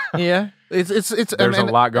 Yeah. It's there's a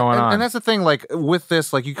lot going on. And that's the thing, like with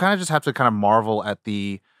this, like you kind of just have to kind of marvel at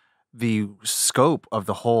the scope of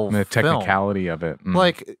the whole and the film. technicality of it.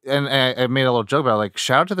 Like, and I made a little joke about it, like,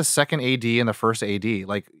 shout out to the second AD and the first AD.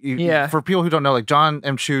 Like, for people who don't know, like, John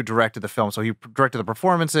M. Chu directed the film, so he directed the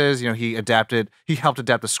performances. You know, he helped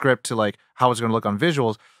adapt the script to like how it's going to look on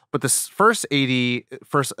visuals. But this first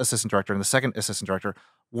first assistant director, and the second assistant director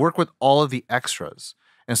work with all of the extras.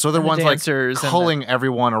 And so they're ones like culling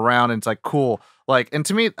everyone around, and it's like cool. Like, and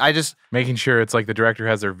to me, I just making sure it's like the director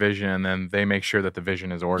has their vision, and then they make sure that the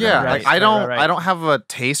vision is organized. Yeah, like I don't have a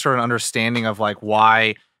taste or an understanding of like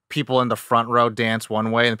why people in the front row dance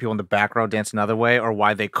one way and the people in the back row dance another way, or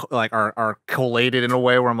why they like are collated in a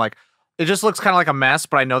way where I'm like, it just looks kind of like a mess,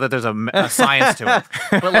 but I know that there's a science to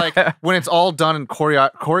it. But like when it's all done and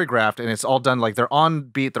choreographed, and it's all done like they're on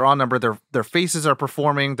beat, they're on number, their faces are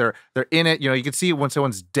performing, they're in it. You know, you can see when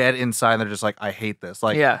someone's dead inside, and they're just like, I hate this.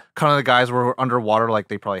 Like, kind of the guys were underwater, like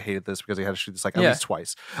they probably hated this because they had to shoot this like at least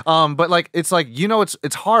twice. But like it's like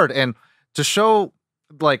it's hard, and to show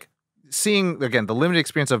like seeing again the limited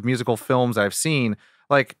experience of musical films that I've seen.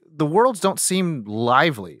 Like, the worlds don't seem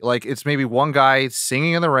lively. Like, it's maybe one guy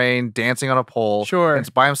singing in the rain, dancing on a pole. Sure. And it's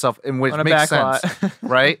by himself, which makes sense.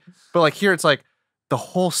 Right? But, like, here it's like the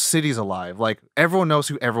whole city's alive. Like, everyone knows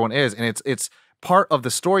who everyone is. And it's part of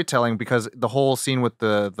the storytelling because the whole scene with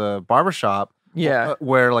the barbershop. Yeah.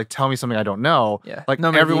 Where, like, tell me something I don't know. Yeah. Like,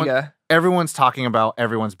 No everyone's talking about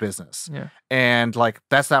everyone's business. Yeah. And, like,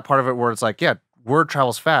 that's that part of it where it's like, yeah, word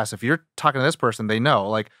travels fast. If you're talking to this person, they know.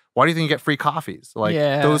 Like, why do you think you get free coffees? Like,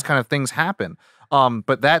 those kind of things happen.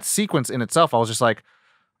 But that sequence in itself, I was just like,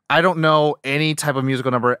 I don't know any type of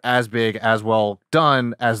musical number as big, as well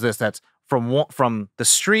done as this. That's from the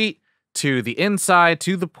street to the inside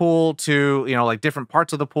to the pool to, you know, like different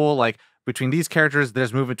parts of the pool. Like, between these characters,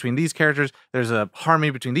 there's movement between these characters. There's a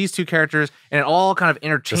harmony between these two characters, and it all kind of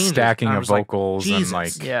interchanges. The stacking of vocals like, and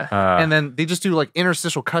like, and then they just do like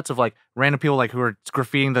interstitial cuts of like random people like who are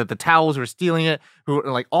graffitiing the towels, who are stealing it, who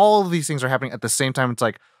like all of these things are happening at the same time. It's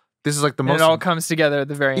like this is like the most. It all comes together at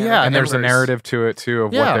the very end. Yeah, and there's a narrative to it too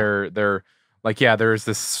of what they're. Like, yeah, there's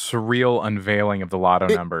this surreal unveiling of the lotto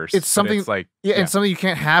numbers. It's something it's like, and something you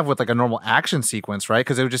can't have with like a normal action sequence, right?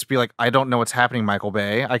 Because it would just be like, I don't know what's happening, Michael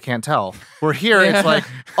Bay. I can't tell. Where here, it's like,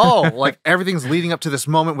 oh, like everything's leading up to this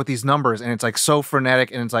moment with these numbers, and it's like so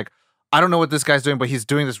frenetic, and it's like, I don't know what this guy's doing, but he's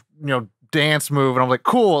doing this, you know, dance move, and I'm like,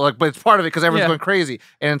 cool, like, but it's part of it because everyone's going crazy,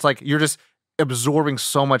 and it's like you're just absorbing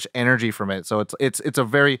so much energy from it. So it's a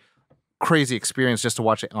very crazy experience just to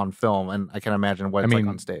watch it on film, and I can imagine what it's like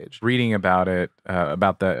on stage. Reading about it,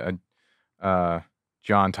 about the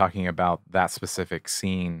John talking about that specific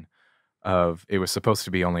scene of it was supposed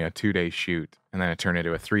to be only a 2-day shoot, and then it turned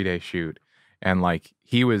into a 3-day shoot, and like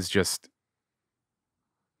he was just,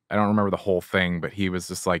 I don't remember the whole thing, but he was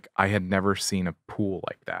just like, I had never seen a pool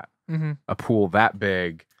like that, a pool that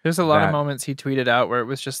big. There's a lot of moments he tweeted out where it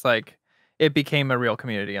was just like it became a real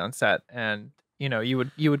community on set, and you know, you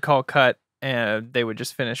would call cut and they would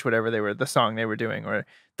just finish whatever the song they were doing or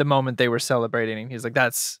the moment they were celebrating. And he's like,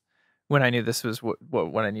 that's when I knew this was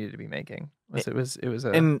what I needed to be making. It was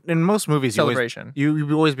a in most movies celebration.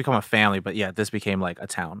 You always become a family, but yeah, this became like a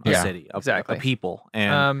town, a city, a people.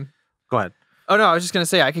 And go ahead. Oh no, I was just gonna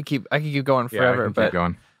say I could keep going forever, but keep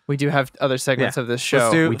going. We do have other segments of this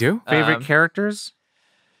show. We do? Favorite characters?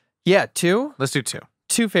 Yeah, 2. Let's do 2.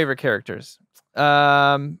 2 favorite characters.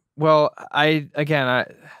 Well,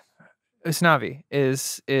 Usnavi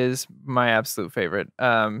is my absolute favorite.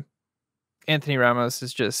 Anthony Ramos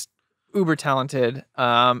is just uber talented,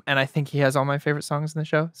 and I think he has all my favorite songs in the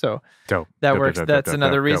show. So dope. That works. That's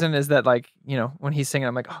another reason is that, like, you know, when he's singing,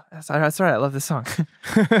 I'm like, oh, that's right. I love this song.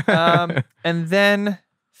 And then,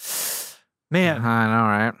 man, I know,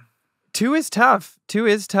 right? 2 is tough. 2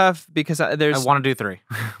 is tough because I want to do 3.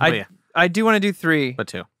 I do want to do 3, but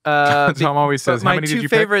 2. Tom always says, how many did you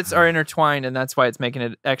pick? My 2 favorites are intertwined, and that's why it's making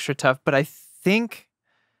it extra tough. But I think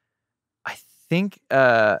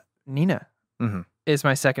Nina is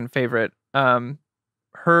my second favorite.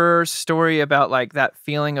 Her story about like that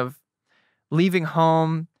feeling of leaving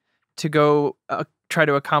home to go try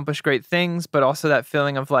to accomplish great things, but also that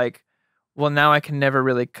feeling of like, well, now I can never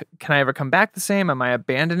really. Can I ever come back the same? Am I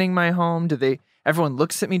abandoning my home? Everyone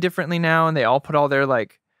looks at me differently now, and they all put all their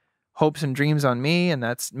like hopes and dreams on me, and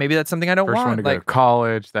that's something I don't want. First one to go to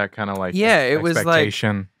college, that kind of like it was like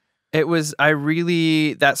it was.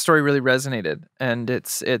 That story really resonated, and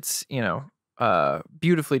it's you know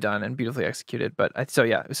beautifully done and beautifully executed. But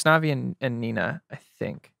Usnavi and Nina, I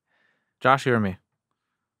think. Josh, you or me?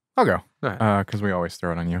 I'll go because we always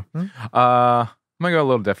throw it on you. I'm gonna go a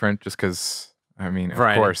little different, just because I mean, of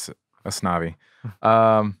course, Usnavi.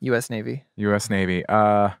 U.S. Navy.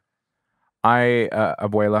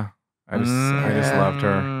 Abuela. I just loved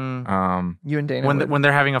her. You and Dana. When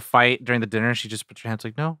they're having a fight during the dinner, she just puts her hands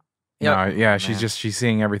like, no. Yep. No, yeah, she's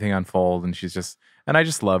seeing everything unfold, and I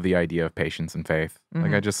just love the idea of patience and faith.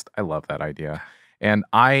 Like I love that idea. And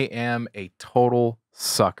I am a total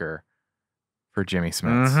sucker for Jimmy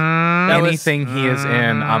Smits. Anything he is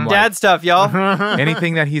in, I'm like dad stuff, y'all.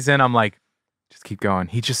 Anything that he's in, I'm like, just keep going.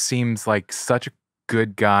 He just seems like such a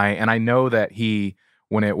good guy, and I know that he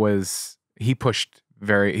was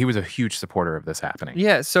a huge supporter of this happening.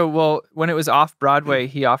 Yeah, so when it was off Broadway,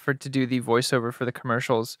 he offered to do the voiceover for the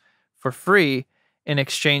commercials for free, in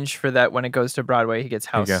exchange for that, when it goes to Broadway, he gets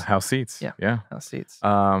You house get house seats. Yeah. house seats.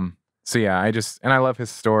 So yeah, I love his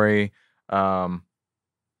story.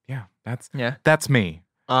 Yeah, that's me.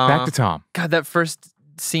 Back to Tom. God, that first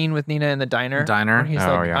scene with Nina in the diner. When he's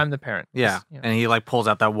Oh, like, yeah. I'm the parent. Yeah. Just, And he like pulls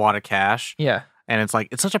out that wad of cash. yeah. And it's like,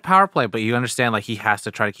 it's such a power play, but you understand like he has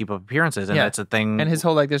to try to keep up appearances. And that's a thing. And his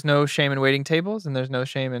whole like, there's no shame in waiting tables, and there's no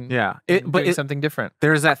shame in doing something different.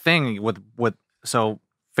 There's that thing with so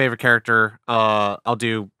favorite character. I'll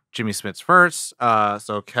do Jimmy Smits first.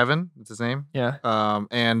 So Kevin, that's his name. Yeah.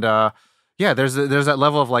 There's that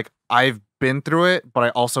level of like, I've been through it, but I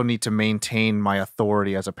also need to maintain my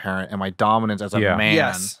authority as a parent and my dominance as a man.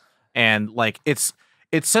 Yes. And like it's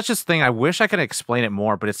such a thing. I wish I could explain it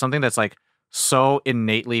more, but it's something that's like so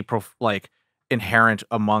innately inherent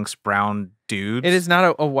amongst brown dudes. It is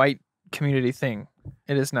not a white community thing.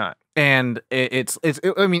 It is not. And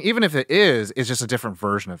I mean, even if it is, it's just a different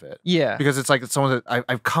version of it. Yeah. Because it's like someone that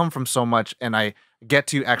I've come from so much, and I get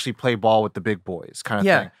to actually play ball with the big boys kind of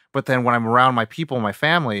thing. But then when I'm around my people, my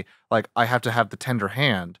family, like I have to have the tender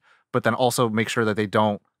hand, but then also make sure that they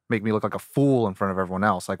don't make me look like a fool in front of everyone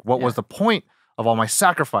else. Like, what was the point of all my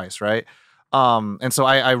sacrifice, right? And so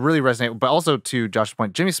I really resonate. But also to Josh's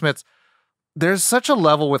point, Jimmy Smits, there's such a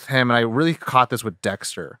level with him, and I really caught this with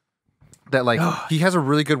Dexter, that like he has a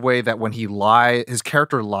really good way that when his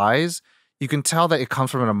character lies, you can tell that it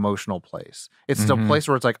comes from an emotional place. It's a place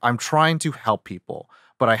where it's like, I'm trying to help people,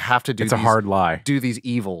 but I have to It's a hard lie. do these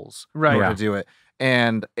evils in Right. order to do it.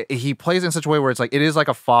 And he plays in such a way where it's like, it is like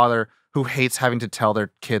a father who hates having to tell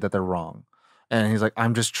their kid that they're wrong. And he's like,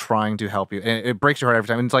 I'm just trying to help you. And it breaks your heart every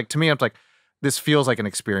time. And it's like, to me, I'm like, this feels like an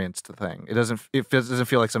experienced thing. It doesn't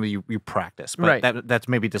feel like something you practice, but that's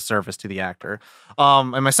maybe disservice to the actor.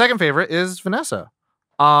 And my second favorite is Vanessa.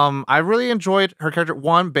 I really enjoyed her character.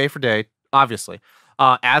 One, Bay for Day, obviously.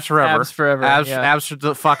 Abs forever. Abs forever. Abs for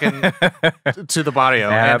the fucking to the body.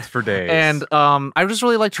 Abs for days. And I just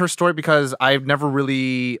really liked her story because I've never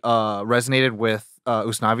really resonated with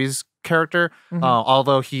Usnavi's character,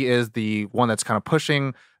 although he is the one that's kind of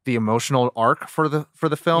pushing the emotional arc for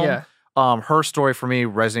the film. Yeah. Her story for me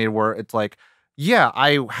resonated where it's like, yeah,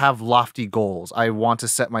 I have lofty goals. I want to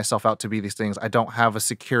set myself out to be these things. I don't have a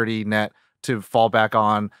security net to fall back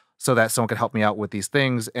on so that someone can help me out with these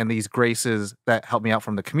things, and these graces that help me out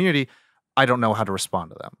from the community, I don't know how to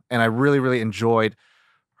respond to them. And I really, really enjoyed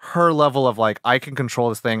her level of like, I can control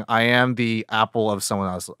this thing. I am the apple of someone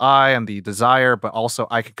else's eye. I'm the desire, but also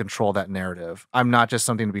I can control that narrative. I'm not just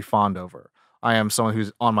something to be fawned over. I am someone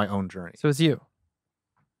who's on my own journey. So it's you.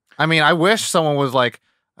 I mean, I wish someone was like,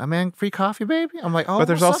 "Oh man, free coffee, baby." I'm like, "Oh, but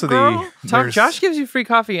there's what's also up, girl?" Tom, Josh gives you free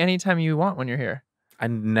coffee anytime you want when you're here. I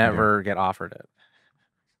never get offered it.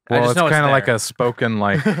 I Well, just it's know it's kind of like there. a spoken,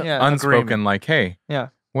 like Yeah. unspoken, Agreement. like, hey, Yeah.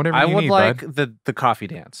 whatever I you would need, like bud. the coffee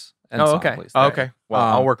dance. And Oh, song, okay. please. Oh, okay. Well,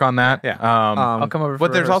 I'll work on that. Yeah. I'll come over. But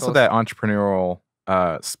for there's also rehearsals. that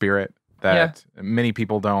entrepreneurial spirit that many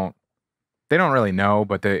people don't really know,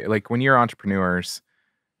 but they like when you're entrepreneurs,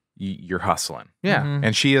 you're hustling. Yeah. Mhm.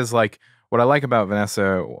 And she is like, what I like about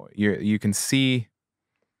Vanessa, you can see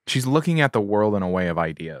she's looking at the world in a way of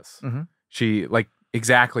ideas. Mhm. She like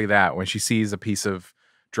exactly that when she sees a piece of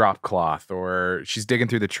drop cloth or she's digging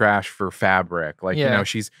through the trash for fabric. Like, you know,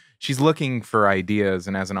 she's looking for ideas,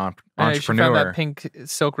 and as an entrepreneur. She found that pink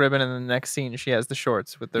silk ribbon, and in the next scene she has the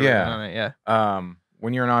shorts with the ribbon on it. Yeah.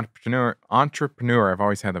 When you're an entrepreneur, I've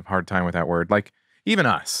always had a hard time with that word. Like even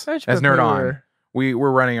us as Nerd Entrepreneur. On,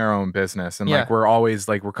 we're running our own business, and like we're always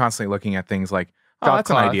like we're constantly looking at things like, oh, Drop that's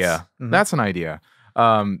an cloths. idea. Mhm. That's an idea.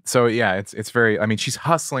 So yeah, it's very. I mean, she's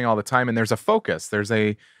hustling all the time, and there's a focus. There's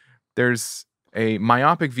a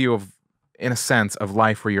myopic view of, in a sense, of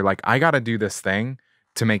life where you're like, I got to do this thing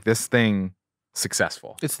to make this thing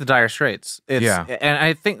successful. It's the dire straits. And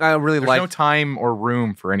I think I really There's like no time or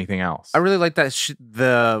room for anything else. I really like that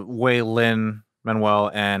the way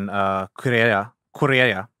Lin-Manuel and Correa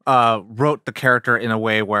wrote the character in a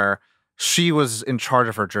way where she was in charge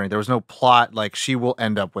of her journey. There was no plot, like she will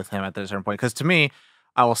end up with him at a certain point. Because to me,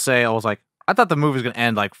 I will say, I was like, I thought the movie was going to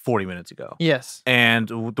end like 40 minutes ago. Yes. And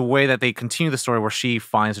the way that they continue the story where she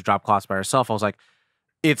finds the drop cloths by herself, I was like,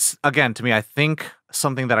 it's, again, to me, I think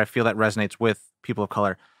something that I feel that resonates with people of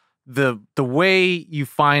color. The way you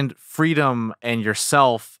find freedom and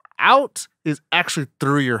yourself out is actually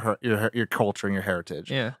through your culture and your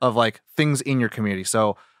heritage of like things in your community.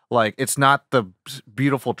 So like, it's not the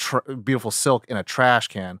beautiful silk in a trash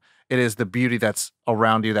can. It is the beauty that's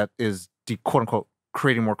around you that is quote unquote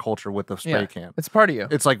creating more culture with the spray can. It's part of you.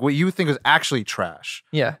 It's like what you think is actually trash.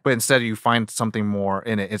 Yeah. But instead you find something more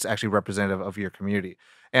in it. It's actually representative of your community.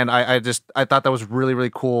 And I thought that was really,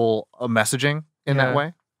 really cool messaging in that Yeah.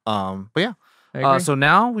 way. But yeah. I agree. So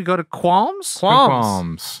now we go to qualms.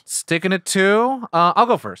 Qualms. Sticking it to. I'll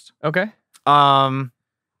go first. Okay.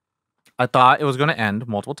 I thought it was going to end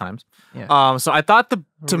multiple times. Yeah. So I thought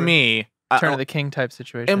to Re- me. Turn of the king type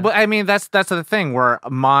situation. But I mean, that's the thing where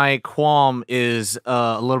my qualm is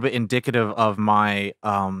a little bit indicative of my,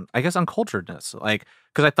 I guess, unculturedness. Like,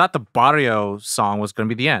 because I thought the Barrio song was going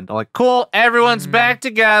to be the end. I'm like, cool, everyone's back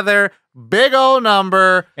together, big old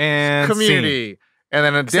number, And community. And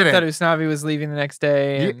then it Except didn't. that Usnavi was leaving the next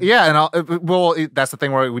day. And Yeah, and that's the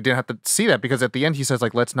thing where we didn't have to see that because at the end he says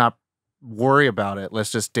like, let's not worry about it. Let's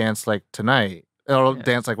just dance like tonight. Or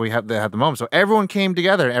dance like we had the moment. So everyone came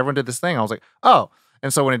together and everyone did this thing. I was like, oh.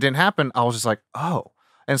 And so when it didn't happen, I was just like, oh.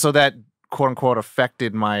 And so that quote unquote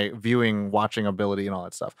affected my viewing, watching ability and all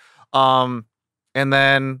that stuff. And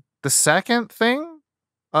then the second thing,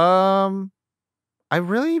 I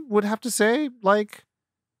really would have to say, like,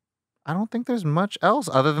 I don't think there's much else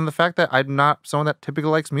other than the fact that I'm not someone that typically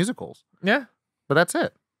likes musicals. Yeah. But that's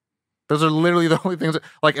it. Those are literally the only things.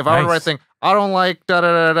 Like, if I were to write a Nice. thing, I don't like da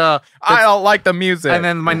da da da. I don't like the music. And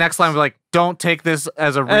then my next line was like, "Don't take this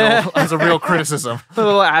as a real as a real criticism." A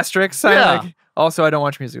little asterisk sign. Yeah. Like, also, I don't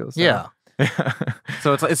watch musicals. So. Yeah.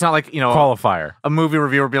 So it's not like qualifier. a movie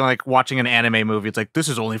reviewer being like watching an anime movie. It's like this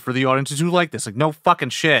is only for the audiences who like this. Like no fucking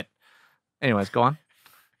shit. Anyways, go on.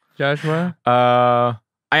 Joshua? I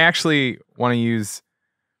actually want to use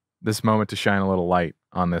this moment to shine a little light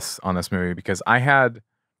on this movie because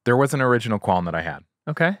there was an original qualm that I had.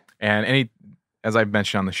 Okay. And as I've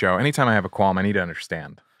mentioned on the show, anytime I have a qualm, I need to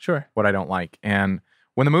understand Sure. what I don't like. And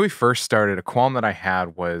when the movie first started, a qualm that I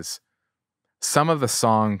had was some of the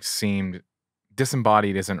songs seemed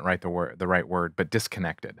disembodied isn't the right word, but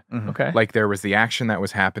disconnected. Okay. Like there was the action that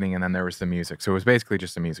was happening and then there was the music. So it was basically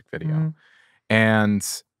just a music video. Mhm.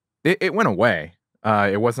 And it went away.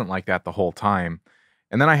 It wasn't like that the whole time.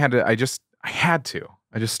 And then I just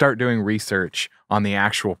start doing research on the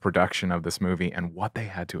actual production of this movie and what they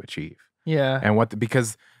had to achieve. Yeah. And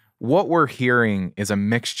because what we're hearing is a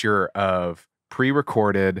mixture of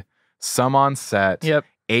pre-recorded, some on set, Yep.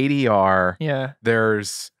 ADR. Yeah.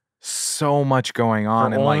 There's so much going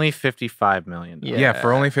on. For And only like, $55 million. yeah,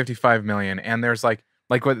 for only $55 million. And there's like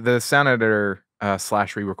what the sound editor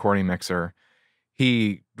 / re-recording mixer,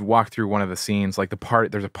 he walked through one of the scenes, like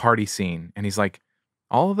there's a party scene, and he's like,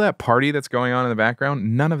 all of that party that's going on in the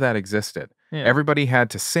background, none of that existed. Yeah. Everybody had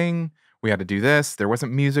to sing. We had to do this. There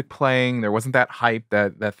wasn't music playing. There wasn't that hype,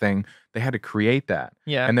 that thing. They had to create that.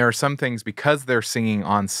 Yeah. And there are some things, because they're singing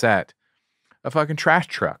on set, a fucking trash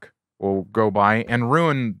truck will go by and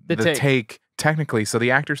ruin the take technically. So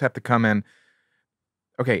the actors have to come in.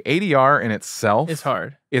 Okay, ADR in itself It's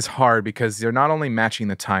hard. because they're not only matching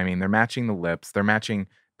the timing, they're matching the lips, they're matching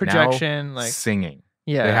Projection, now like singing.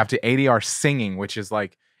 yeah. They have to ADR singing, which is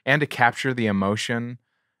like, and to capture the emotion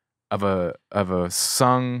of a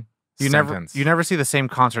sung sentence. You never see the same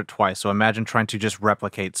concert twice. So imagine trying to just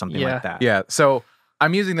replicate something Yeah. like that. Yeah. So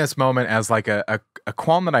I'm using this moment as like a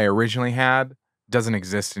qualm that I originally had doesn't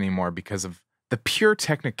exist anymore because of the pure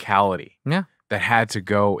technicality that had to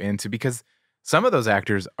go into, because some of those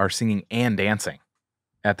actors are singing and dancing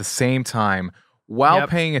at the same time while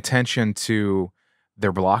paying attention to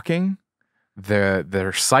their blocking,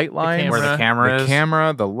 their sight lines, where the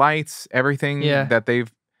camera is. the lights, everything that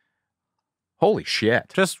they've. Holy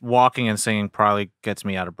shit. Just walking and singing probably gets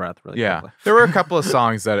me out of breath really quickly. There were a couple of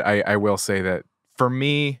songs that I will say that for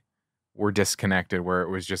me were disconnected, where it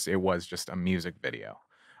was just a music video.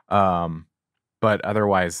 But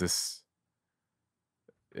otherwise, this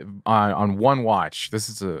on one watch, this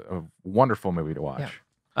is a wonderful movie to watch.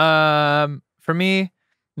 Yeah. For me,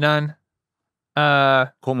 none.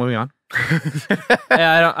 Cool, moving on.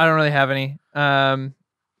 Yeah, I don't really have any.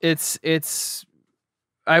 It's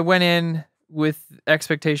I went in with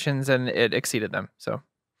expectations and it exceeded them. So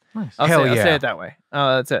Nice. I'll Hell say yeah. it that way.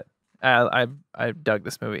 That's it. I dug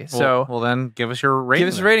this movie. Well, then give us your rating.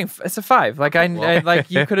 give us a rating. It's a 5. Like I like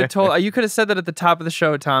you could have said that at the top of the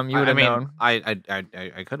show, Tom. You would have known. I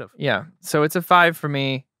could have. Yeah. So it's a 5 for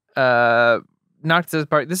me. Knocked this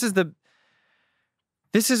part. This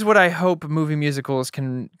is what I hope movie musicals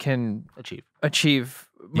can achieve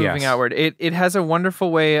moving Yes. outward. It has a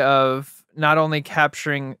wonderful way of not only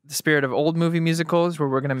capturing the spirit of old movie musicals, where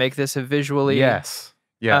we're going to make this a visually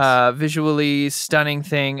visually stunning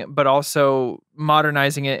thing, but also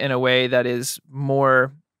modernizing it in a way that is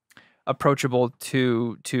more approachable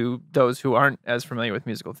to those who aren't as familiar with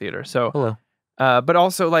musical theater. So, Hello. but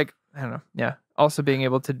also like, I don't know. Yeah. Also being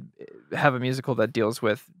able to have a musical that deals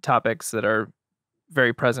with topics that are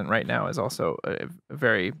very present right now is also a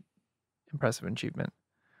very impressive achievement.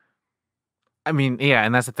 I mean, yeah,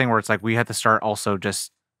 and that's the thing where it's like we had to start also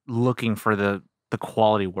just looking for the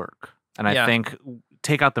quality work. And I think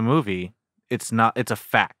take out the movie, it's a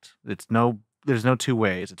fact. There's no two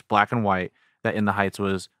ways. It's black and white that In the Heights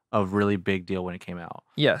was a really big deal when it came out.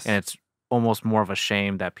 Yes. And it's almost more of a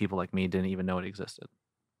shame that people like me didn't even know it existed.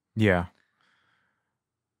 Yeah.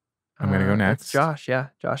 I'm going to go next. It's Josh. Yeah.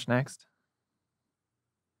 Josh next.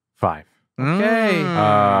 5.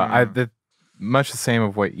 Okay. Much the same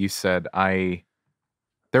of what you said.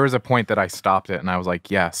 There was a point that I stopped it and I was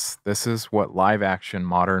like, yes, this is what live action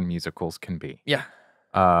modern musicals can be. Yeah.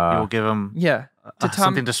 You'll give them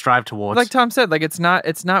something to strive towards. Like Tom said, like it's not,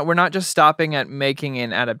 we're not just stopping at making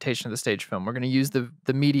an adaptation of the stage film. We're going to use the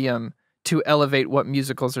medium to elevate what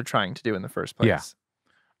musicals are trying to do in the first place.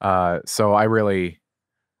 Yeah. So I really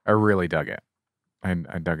dug it. I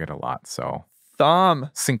dug it a lot. So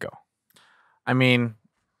Thom. 5. I mean,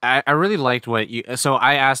 I really liked what you. So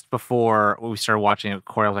I asked before we started watching it,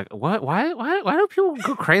 Corey. I was like, "What? Why do people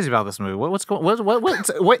go crazy about this movie? What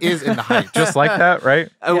is In the Heights?" Just like that, right?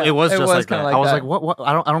 Yeah, it was just like that. Like I was that. like, "What?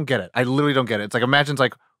 I don't get it. I literally don't get it." It's like imagine it's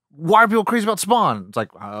like, why are people crazy about Spawn? It's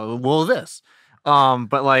like, well, this.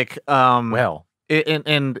 But like, Well,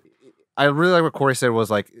 and I really like what Corey said was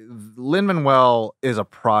like, Lin-Manuel is a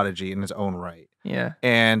prodigy in his own right. Yeah.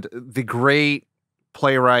 And the great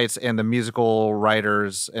playwrights and the musical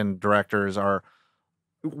writers and directors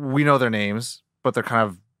we know their names, but they're kind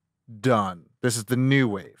of done. This is the new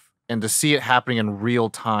wave. And to see it happening in real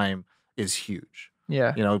time is huge.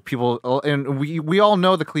 Yeah. You know, people, and we all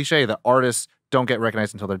know the cliche that artists don't get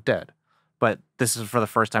recognized until they're dead. But this is for the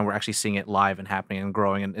first time we're actually seeing it live and happening and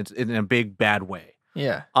growing, and it's in a big bad way.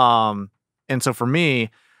 Yeah. And so for me,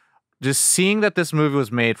 just seeing that this movie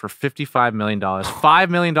was made for $55 million, $5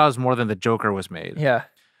 million more than The Joker was made. Yeah.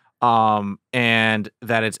 And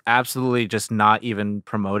that it's absolutely just not even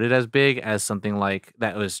promoted as big as something like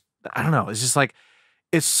that was, I don't know. It's just like,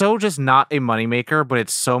 it's so just not a moneymaker, but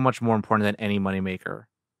it's so much more important than any moneymaker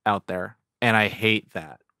out there. And I hate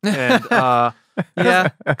that. And, Yeah.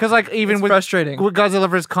 Because like even It's with frustrating. with Godzilla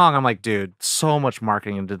vs. Kong, I'm like, dude, so much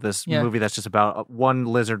marketing into this movie that's just about one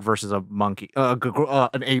lizard versus a monkey,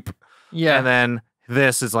 an ape. Yeah. And then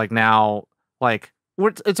this is like now, like,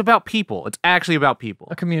 it's about people. It's actually about people.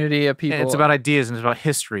 A community of people. And it's about ideas and it's about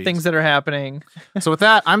history. things that are happening. So with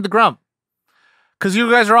that, I'm the grump. Because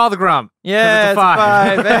you guys are all the grump. Yeah, it's a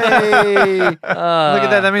 5. Hey. Look at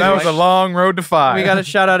that. That means that was a long road to 5. we got to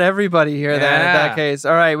shout out everybody here then in Yeah. that case.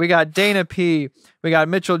 All right. We got Dana P. We got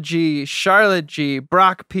Mitchell G. Charlotte G.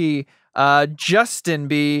 Brock P. Justin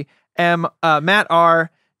B. M. Matt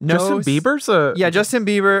R. Justin Bieber's a... Yeah, Justin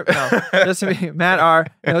Bieber. No, Justin Bieber. Matt R.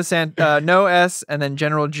 No S. And then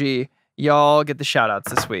General G. Y'all get the shout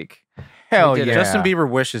outs this week. Hell We did yeah. it. Justin Bieber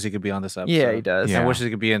wishes he could be on this episode. Yeah, he does. Yeah. I wishes he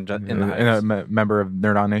could be in the And Heights. a member of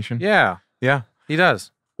Nerd On Nation? Yeah, Yeah. he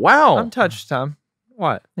does. Wow. I'm touched, Tom.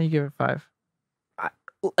 What? You give it 5.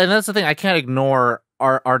 And that's the thing. I can't ignore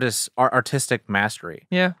our artistic mastery.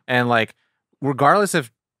 Yeah. And like, regardless if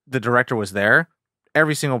the director was there,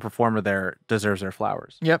 every single performer there deserves their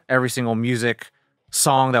flowers. Yep. Every single music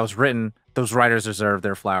song that was written, those writers deserve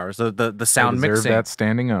their flowers. The sound They deserve mixing. that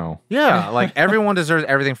standing O. Yeah, like everyone deserves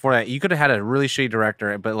everything for that. You could have had a really shitty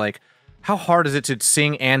director, but like, how hard is it to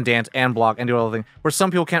sing and dance and block and do all the things where some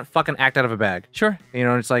people can't fucking act out of a bag? Sure. You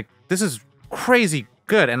know, it's like, this is crazy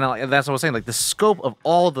good. And that's what I was saying. Like, the scope of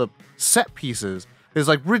all the set pieces is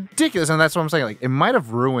like ridiculous. And that's what I'm saying. Like, it might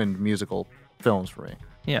have ruined musical films for me.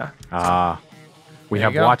 Yeah. We There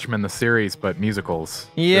have you go. Watchmen the series, but musicals.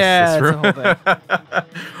 Yeah. This That's the whole thing.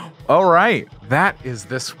 All right. That is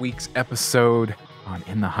this week's episode on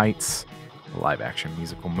In the Heights, a live action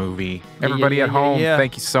musical movie. Yeah, Everybody yeah, at yeah, home, yeah.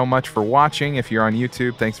 thank you so much for watching. If you're on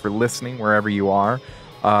YouTube, thanks for listening wherever you are.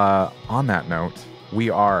 On that note, we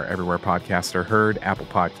are everywhere podcasts are heard, Apple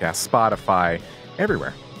Podcasts, Spotify,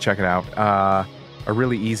 everywhere. Check it out. A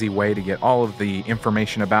really easy way to get all of the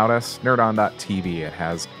information about us, nerdon.tv. It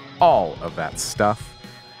has all of that stuff.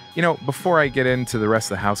 You know, before I get into the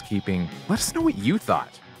rest of the housekeeping, let us know what you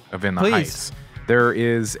thought of In the Please. Heights. There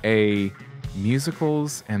is a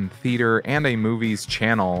musicals and theater and a movies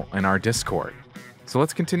channel in our Discord. So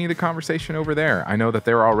let's continue the conversation over there. I know that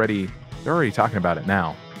they're already talking about it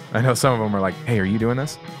now. I know some of them are like, hey, are you doing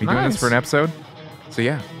this? Are you doing this Nice. for an episode? So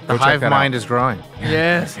yeah, The go check hive that mind out. is growing.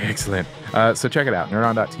 Yes. Excellent. So check it out,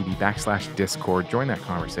 nerdon.tv/Discord. Join that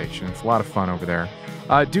conversation. It's a lot of fun over there.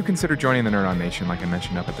 Do consider joining the Nerd On Nation, like I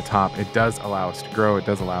mentioned up at the top. It does allow us to grow. It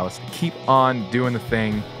does allow us to keep on doing the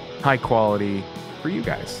thing, high quality for you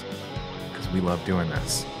guys, because we love doing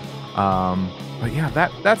this. But yeah,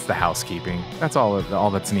 that's the housekeeping. That's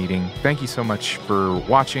all that's needing. Thank you so much for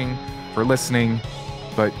watching. for listening,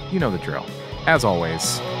 but you know the drill. As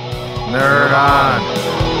always, Nerd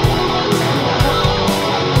on.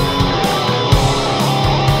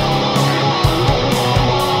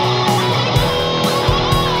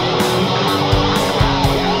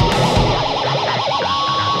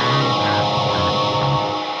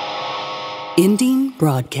 Ending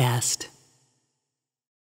broadcast.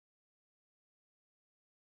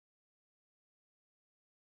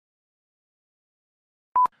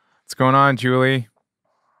 what's going on, Julie?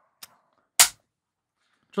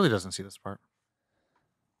 Julie doesn't see this part.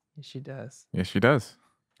 Yes, she does. Yes, she does.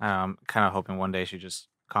 I'm kind of hoping one day she just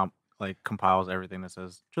compiles everything that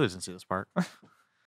says Julie doesn't see this part.